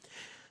 Okay.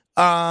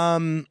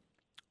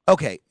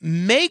 Okay.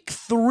 Make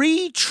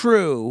 3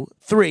 true,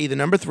 the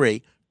number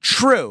 3,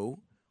 true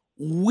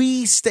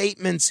we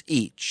statements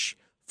each.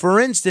 For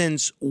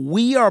instance,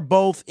 we are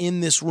both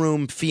in this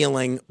room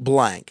feeling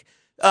blank.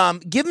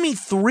 Give me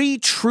 3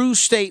 true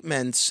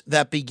statements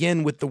that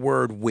begin with the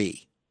word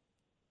we.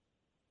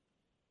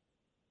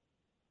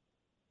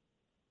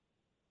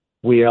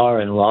 We are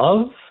in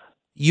love?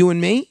 You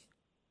and me?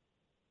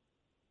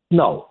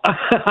 No.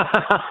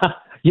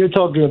 You're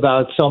talking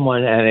about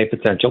someone and a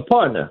potential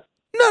partner.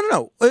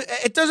 No.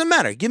 It doesn't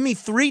matter. Give me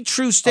 3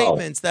 true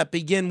statements that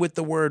begin with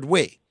the word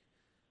we.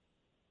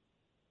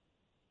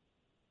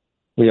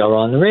 We are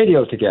on the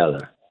radio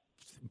together.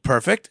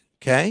 Perfect.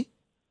 Okay.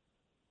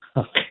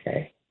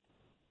 Okay.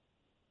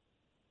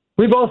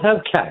 We both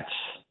have cats.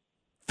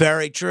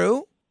 Very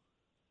true.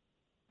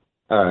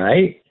 All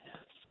right.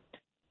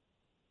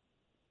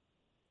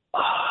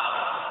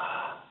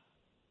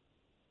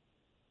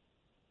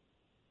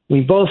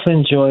 We both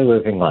enjoy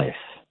living life.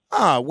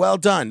 Well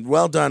done.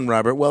 Well done,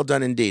 Robert. Well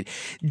done indeed.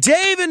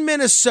 Dave in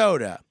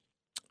Minnesota.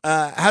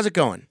 How's it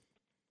going?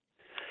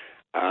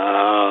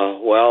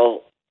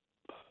 Well,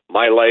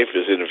 my life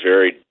is in a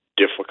very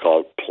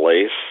difficult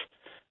place,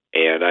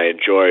 and I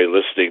enjoy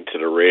listening to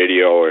the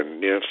radio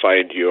and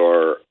find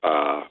your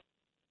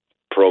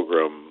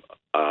program,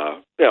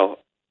 a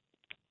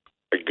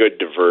good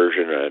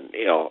diversion and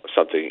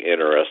something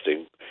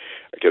interesting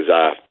because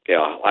I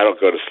don't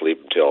go to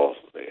sleep until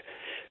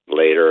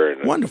later.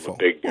 And wonderful.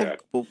 I'm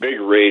a big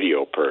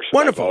radio person.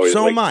 Wonderful.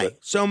 So am I.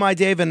 So am I,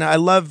 Dave. And I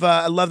love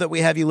that we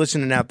have you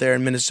listening out there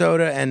in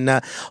Minnesota. And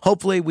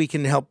hopefully we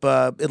can help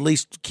at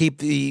least keep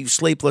the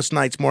sleepless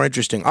nights more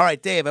interesting. All right,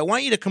 Dave, I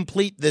want you to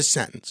complete this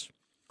sentence.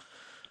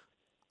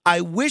 I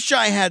wish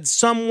I had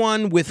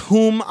someone with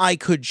whom I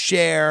could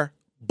share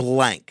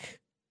blank.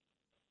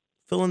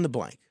 Fill in the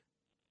blank.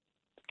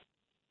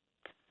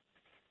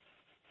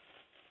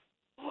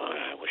 Well,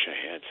 I wish I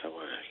had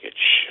someone I could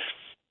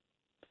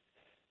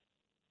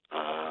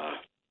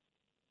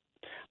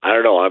I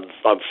don't know. I'm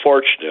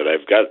fortunate.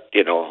 I've got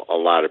a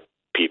lot of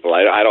people.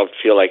 I don't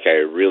feel like I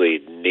really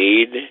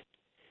need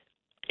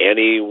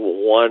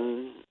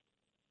anyone.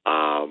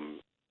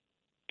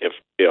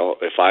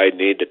 If I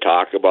need to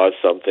talk about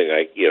something,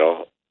 I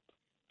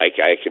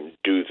can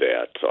do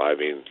that. So I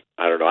mean,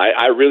 I don't know.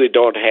 I really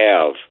don't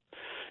have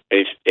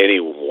any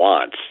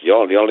wants. The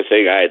only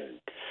thing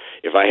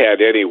if I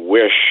had any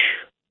wish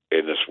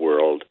in this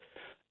world,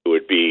 it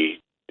would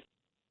be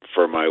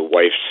for my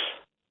wife's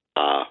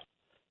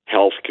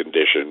health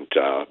condition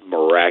to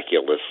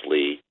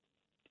miraculously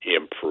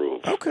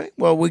improve. Okay.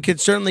 Well, we could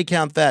certainly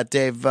count that,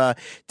 Dave.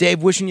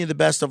 Dave, wishing you the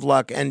best of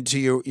luck, and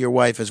to your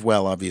wife as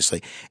well,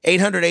 obviously.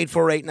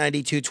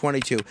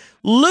 800-848-9222.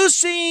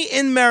 Lucy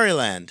in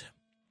Maryland.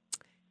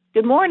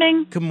 Good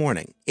morning. Good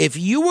morning. If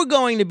you were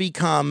going to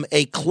become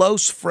a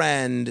close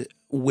friend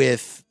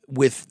with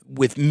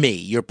me,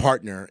 your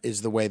partner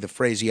is the way the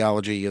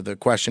phraseology of the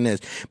question is,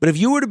 but if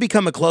you were to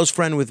become a close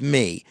friend with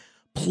me,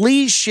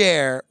 please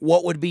share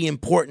what would be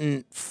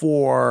important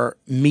for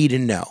me to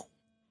know.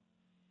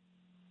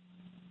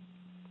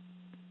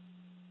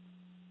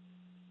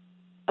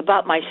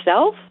 About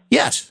myself?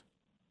 Yes.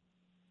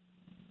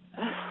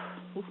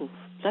 Ooh,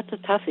 that's a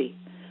toughie.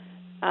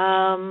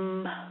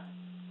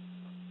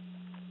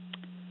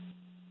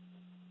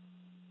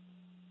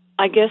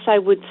 I guess I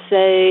would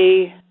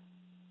say,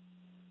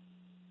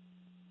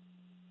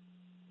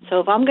 so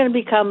if I'm going to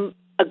become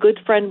a good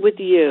friend with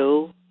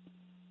you,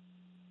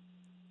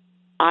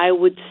 I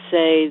would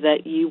say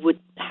that you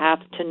would have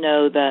to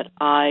know that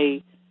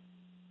I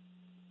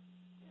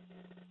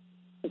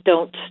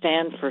don't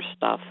stand for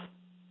stuff.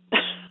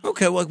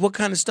 Okay, well, what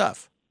kind of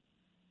stuff?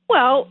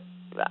 Well,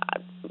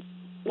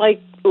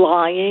 like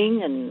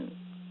lying and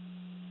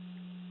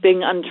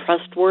being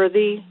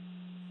untrustworthy.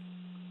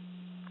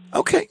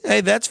 Okay,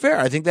 hey, that's fair.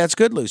 I think that's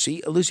good,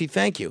 Lucy. Lucy,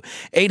 thank you.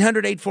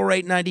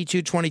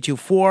 800-848-9222.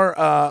 4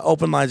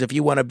 open lines if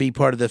you want to be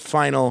part of the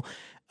final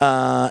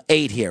 8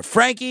 here.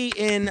 Frankie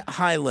in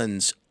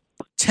Highlands,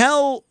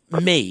 tell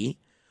me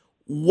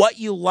what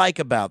you like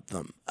about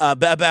them,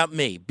 about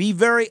me. Be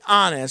very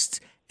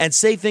honest and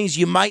say things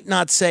you might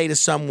not say to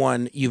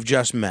someone you've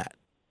just met.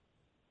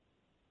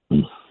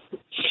 All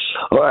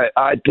right,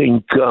 I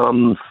think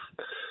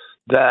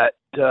that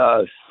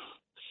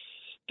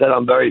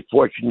I'm very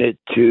fortunate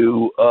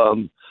to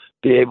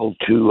be able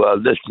to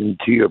listen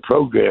to your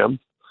program,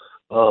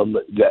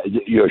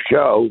 your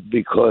show,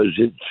 because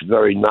it's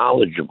very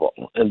knowledgeable,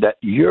 and that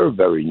you're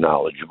very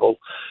knowledgeable.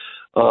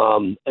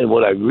 And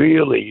what I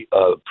really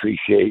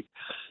appreciate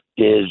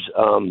is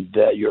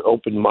that you're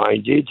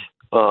open-minded,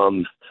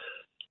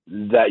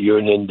 that you're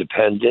an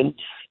independent,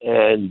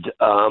 and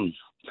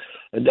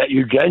that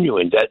you're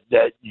genuine,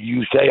 that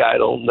you say, I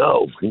don't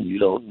know, and you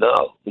don't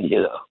know.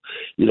 You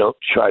don't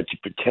try to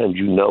pretend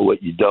you know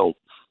what you don't.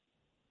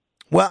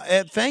 Well,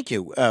 thank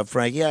you,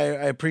 Frankie. I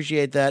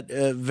appreciate that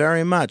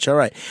very much. All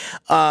right.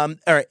 All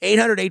right,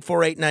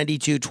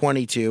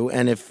 800-848-9222.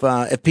 And if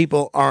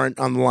people aren't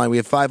on the line, we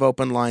have 5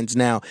 open lines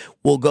now.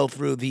 We'll go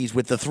through these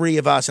with the 3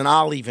 of us, and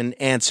I'll even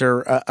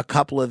answer a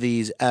couple of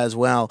these as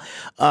well.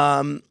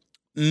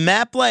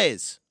 Matt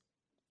Blaze,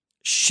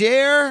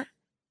 share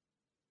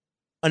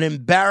an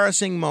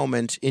embarrassing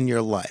moment in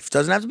your life.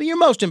 Doesn't have to be your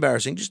most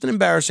embarrassing, just an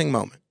embarrassing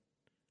moment.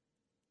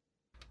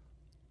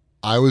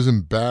 I was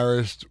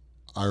embarrassed.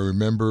 I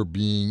remember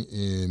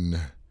being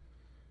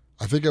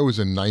I think I was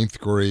in 9th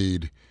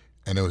grade,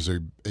 and it was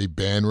a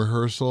band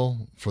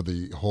rehearsal for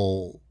the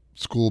whole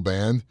school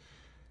band,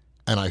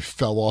 and I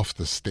fell off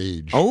the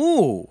stage.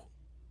 Oh.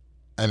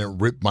 And it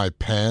ripped my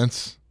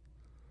pants,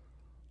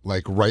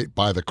 like right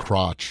by the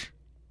crotch.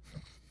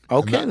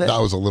 Okay. That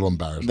was a little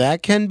embarrassing.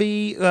 That can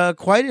be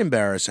quite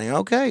embarrassing.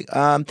 Okay.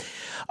 All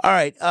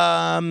right.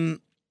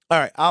 All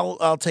right,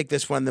 I'll take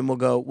this one. Then we'll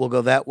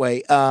go that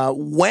way.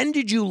 When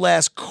did you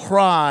last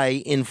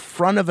cry in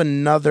front of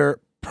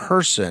another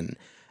person?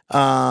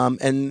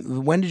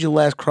 And when did you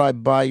last cry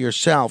by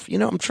yourself?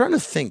 I'm trying to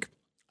think.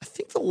 I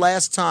think the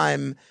last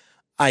time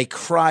I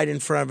cried in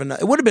front of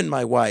another, it would have been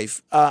my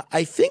wife.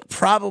 I think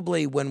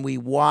probably when we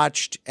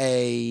watched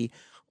a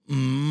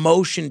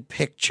motion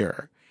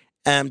picture.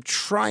 I'm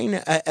trying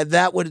to.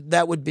 That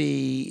would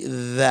be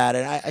that,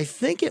 and I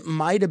think it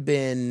might have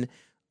been.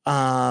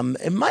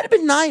 It might have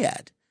been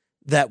Naiad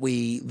that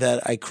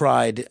I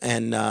cried,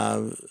 and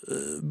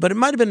but it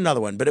might have been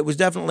another one. But it was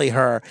definitely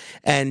her,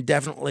 and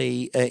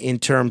definitely in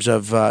terms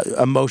of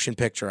a motion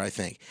picture. I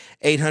think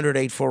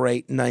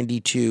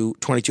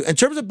 800-848-9222. In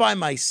terms of by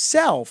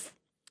myself,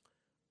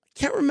 I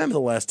can't remember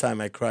the last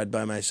time I cried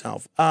by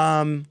myself.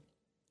 I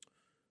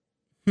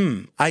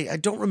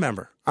don't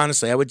remember,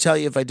 honestly. I would tell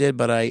you if I did,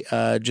 but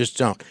I just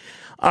don't.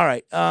 All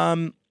right,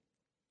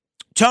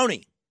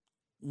 Tony.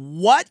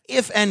 What,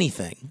 if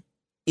anything,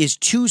 is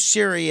too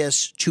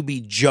serious to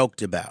be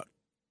joked about?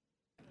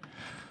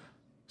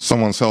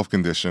 Someone's health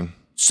condition.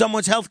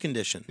 Someone's health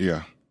condition?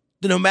 Yeah.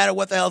 No matter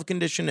what the health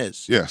condition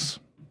is? Yes.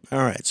 All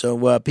right.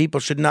 So people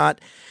should not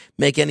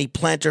make any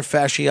plantar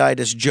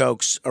fasciitis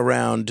jokes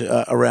around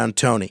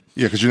Tony.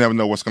 Yeah, because you never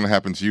know what's going to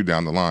happen to you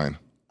down the line.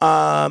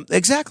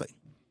 Exactly.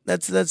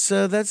 That's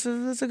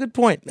a good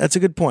point. That's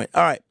a good point.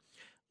 All right.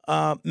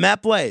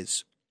 Matt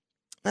Blaze.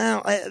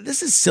 Well,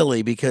 this is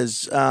silly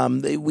because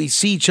we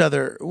see each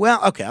other.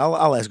 Well, okay,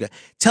 I'll ask you.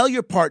 Tell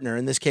your partner,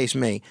 in this case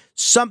me,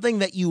 something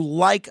that you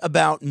like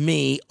about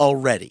me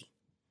already.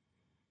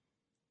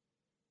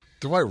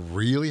 Do I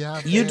really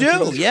have to? You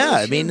do, yeah. Question?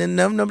 I mean, and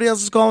nobody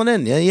else is calling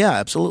in. Yeah,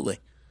 absolutely.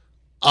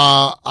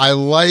 I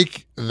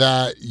like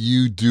that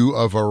you do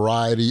a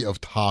variety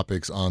of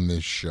topics on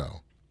this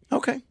show.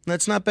 Okay,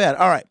 that's not bad.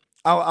 All right,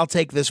 I'll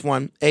take this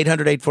one.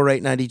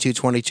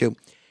 800-848-9222.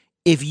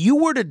 If you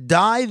were to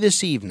die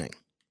this evening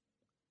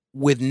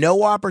with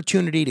no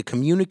opportunity to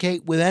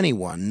communicate with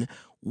anyone,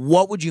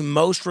 what would you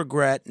most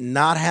regret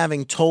not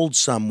having told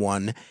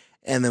someone?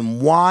 And then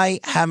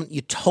why haven't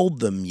you told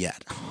them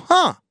yet?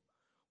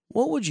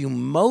 What would you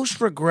most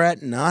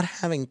regret not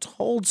having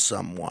told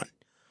someone?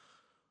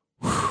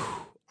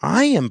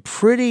 I am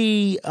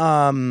pretty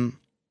I'm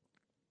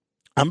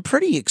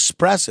pretty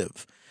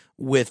expressive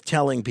with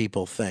telling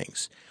people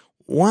things.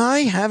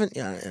 Why haven't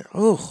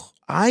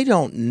I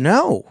don't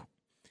know.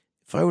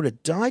 If I were to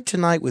die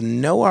tonight with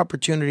no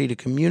opportunity to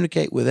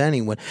communicate with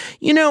anyone,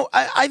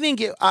 I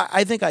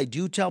think I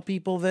do tell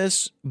people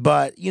this,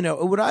 but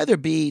it would either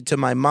be to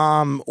my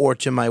mom or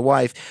to my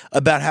wife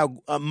about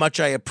how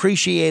much I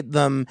appreciate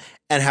them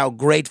and how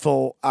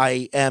grateful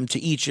I am to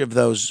each of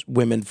those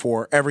women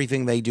for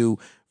everything they do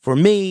for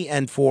me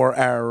and for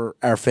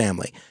our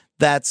family.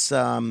 That's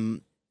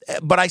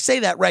but I say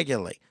that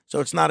regularly,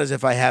 so it's not as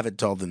if I haven't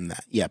told them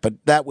that yet.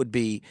 But that would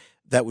be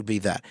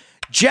that.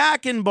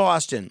 Jack in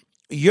Boston.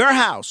 Your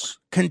house,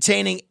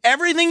 containing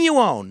everything you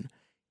own,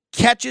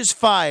 catches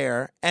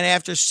fire, and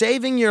after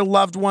saving your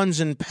loved ones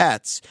and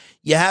pets,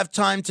 you have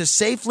time to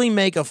safely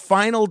make a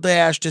final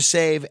dash to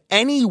save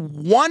any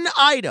one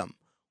item.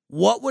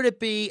 What would it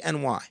be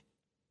and why?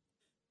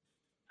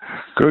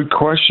 Good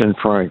question,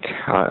 Frank.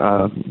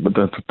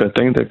 The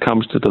thing that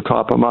comes to the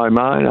top of my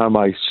mind are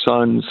my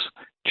son's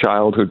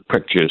childhood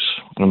pictures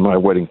and my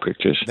wedding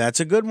pictures. That's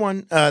a good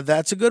one. I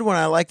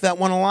like that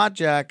one a lot,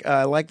 Jack.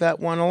 I like that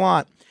one a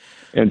lot.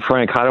 And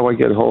Frank, how do I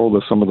get hold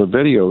of some of the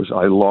videos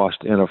I lost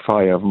in a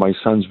fire of my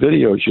son's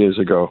videos years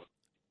ago?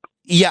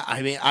 Yeah,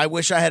 I mean, I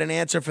wish I had an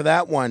answer for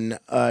that one,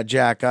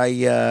 Jack.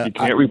 You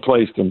can't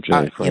replace them,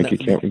 Jay. Frank, you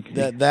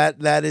can't.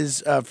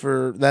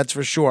 That's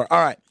for sure.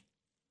 All right,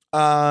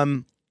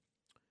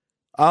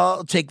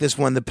 I'll take this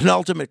one. The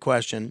penultimate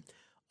question: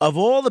 of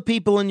all the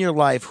people in your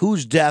life,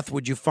 whose death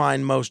would you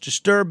find most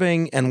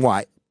disturbing, and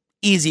why?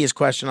 Easiest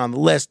question on the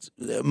list,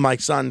 my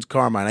son's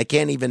Carmine. I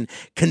can't even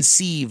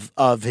conceive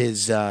of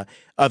his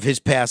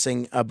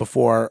passing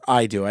before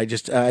I do.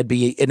 I'd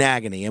be in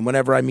agony. And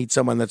whenever I meet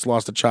someone that's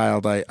lost a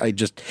child, they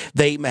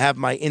have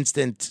my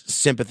instant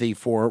sympathy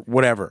for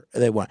whatever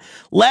they want.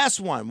 Last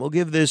one, we'll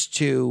give this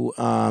to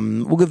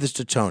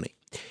Tony.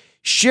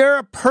 Share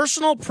a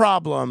personal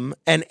problem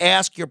and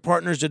ask your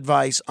partner's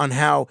advice on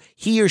how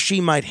he or she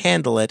might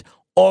handle it.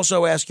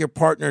 Also ask your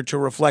partner to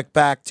reflect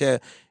back to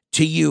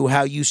you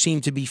how you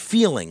seem to be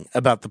feeling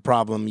about the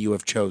problem you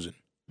have chosen.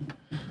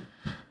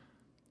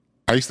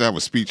 I used to have a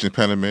speech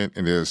impediment,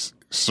 and there's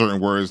certain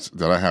words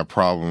that I have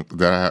I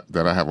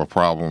have a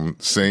problem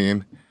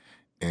saying,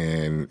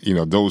 and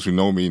those who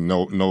know me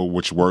know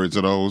which words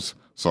are those.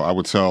 So I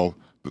would tell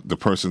the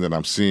person that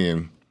I'm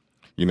seeing,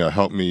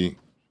 help me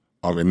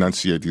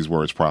enunciate these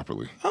words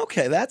properly.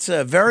 Okay, that's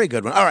a very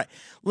good one. All right,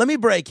 let me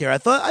break here. I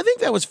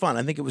think that was fun.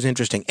 I think it was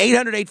interesting.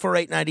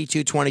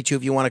 800-848-9222.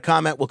 If you want to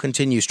comment, we'll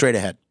continue straight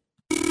ahead.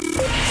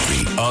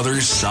 The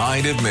Other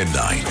Side of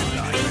Midnight.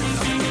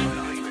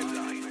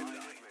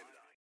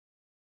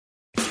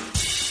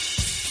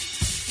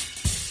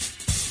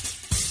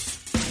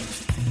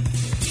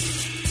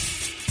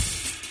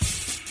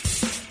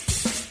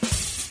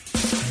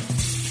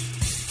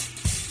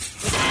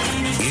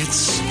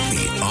 It's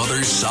The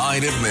Other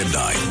Side of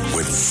Midnight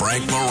with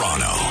Frank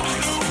Morano.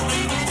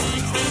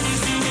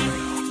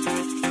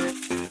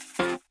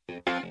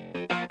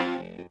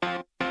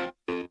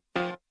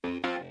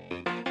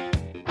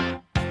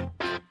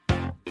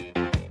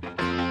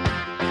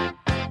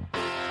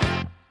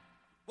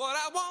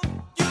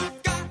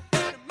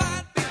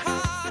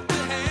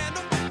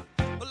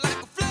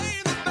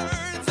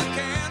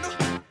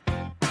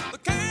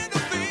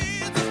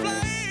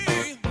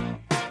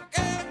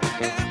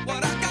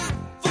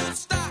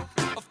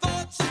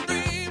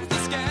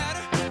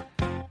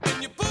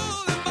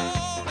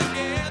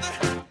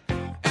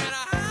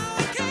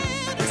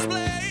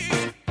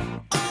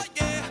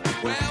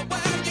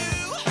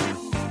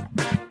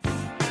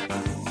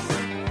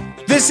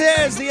 This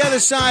is The Other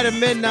Side of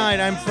Midnight.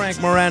 I'm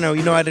Frank Morano.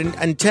 I'd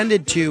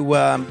intended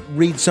to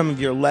read some of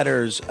your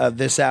letters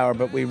this hour,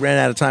 but we ran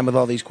out of time with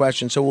all these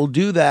questions. So we'll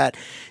do that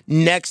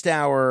next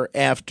hour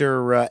after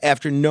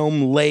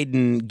Noam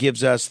Laden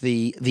gives us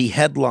the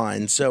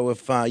headline. So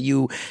if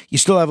you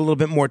still have a little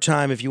bit more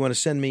time, if you want to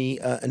send me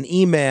an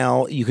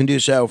email, you can do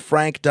so,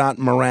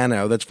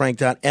 frank.morano, that's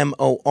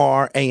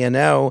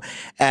frank.morano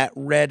at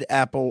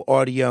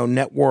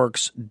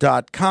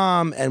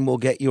redappleaudionetworks.com, and we'll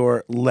get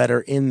your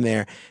letter in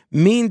there.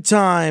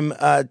 Meantime,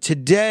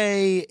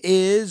 today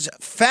is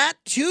Fat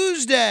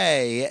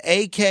Tuesday,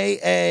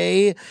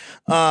 a.k.a.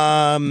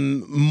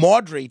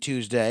 Maudry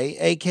Tuesday,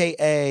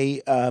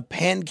 a.k.a.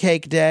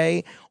 Pancake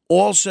Day.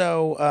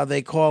 Also,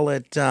 they call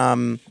it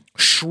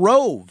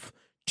Shrove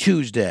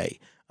Tuesday.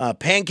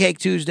 Pancake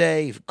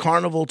Tuesday,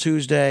 Carnival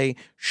Tuesday,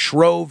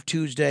 Shrove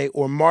Tuesday,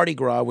 or Mardi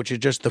Gras, which is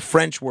just the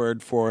French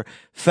word for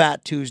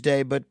Fat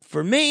Tuesday. But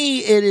for me,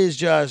 it is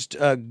just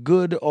a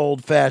good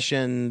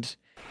old-fashioned...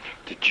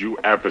 Did you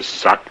ever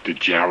suck the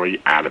jelly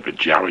out of a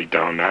jelly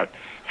donut?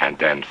 and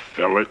then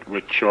fill it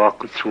with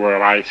chocolate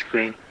swirl ice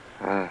cream.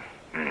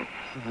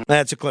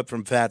 That's a clip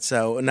from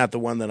Fatso, not the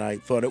one that I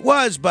thought it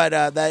was, but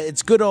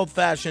it's good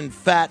old-fashioned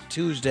Fat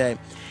Tuesday.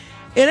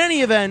 In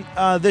any event,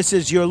 this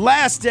is your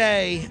last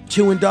day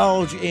to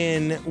indulge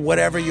in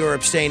whatever you're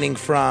abstaining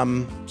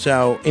from,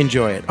 so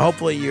enjoy it.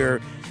 Hopefully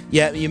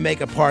you make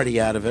a party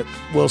out of it.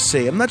 We'll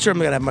see. I'm not sure I'm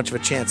going to have much of a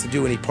chance to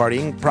do any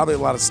partying, probably a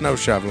lot of snow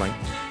shoveling.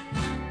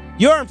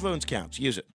 Your influence counts. Use it.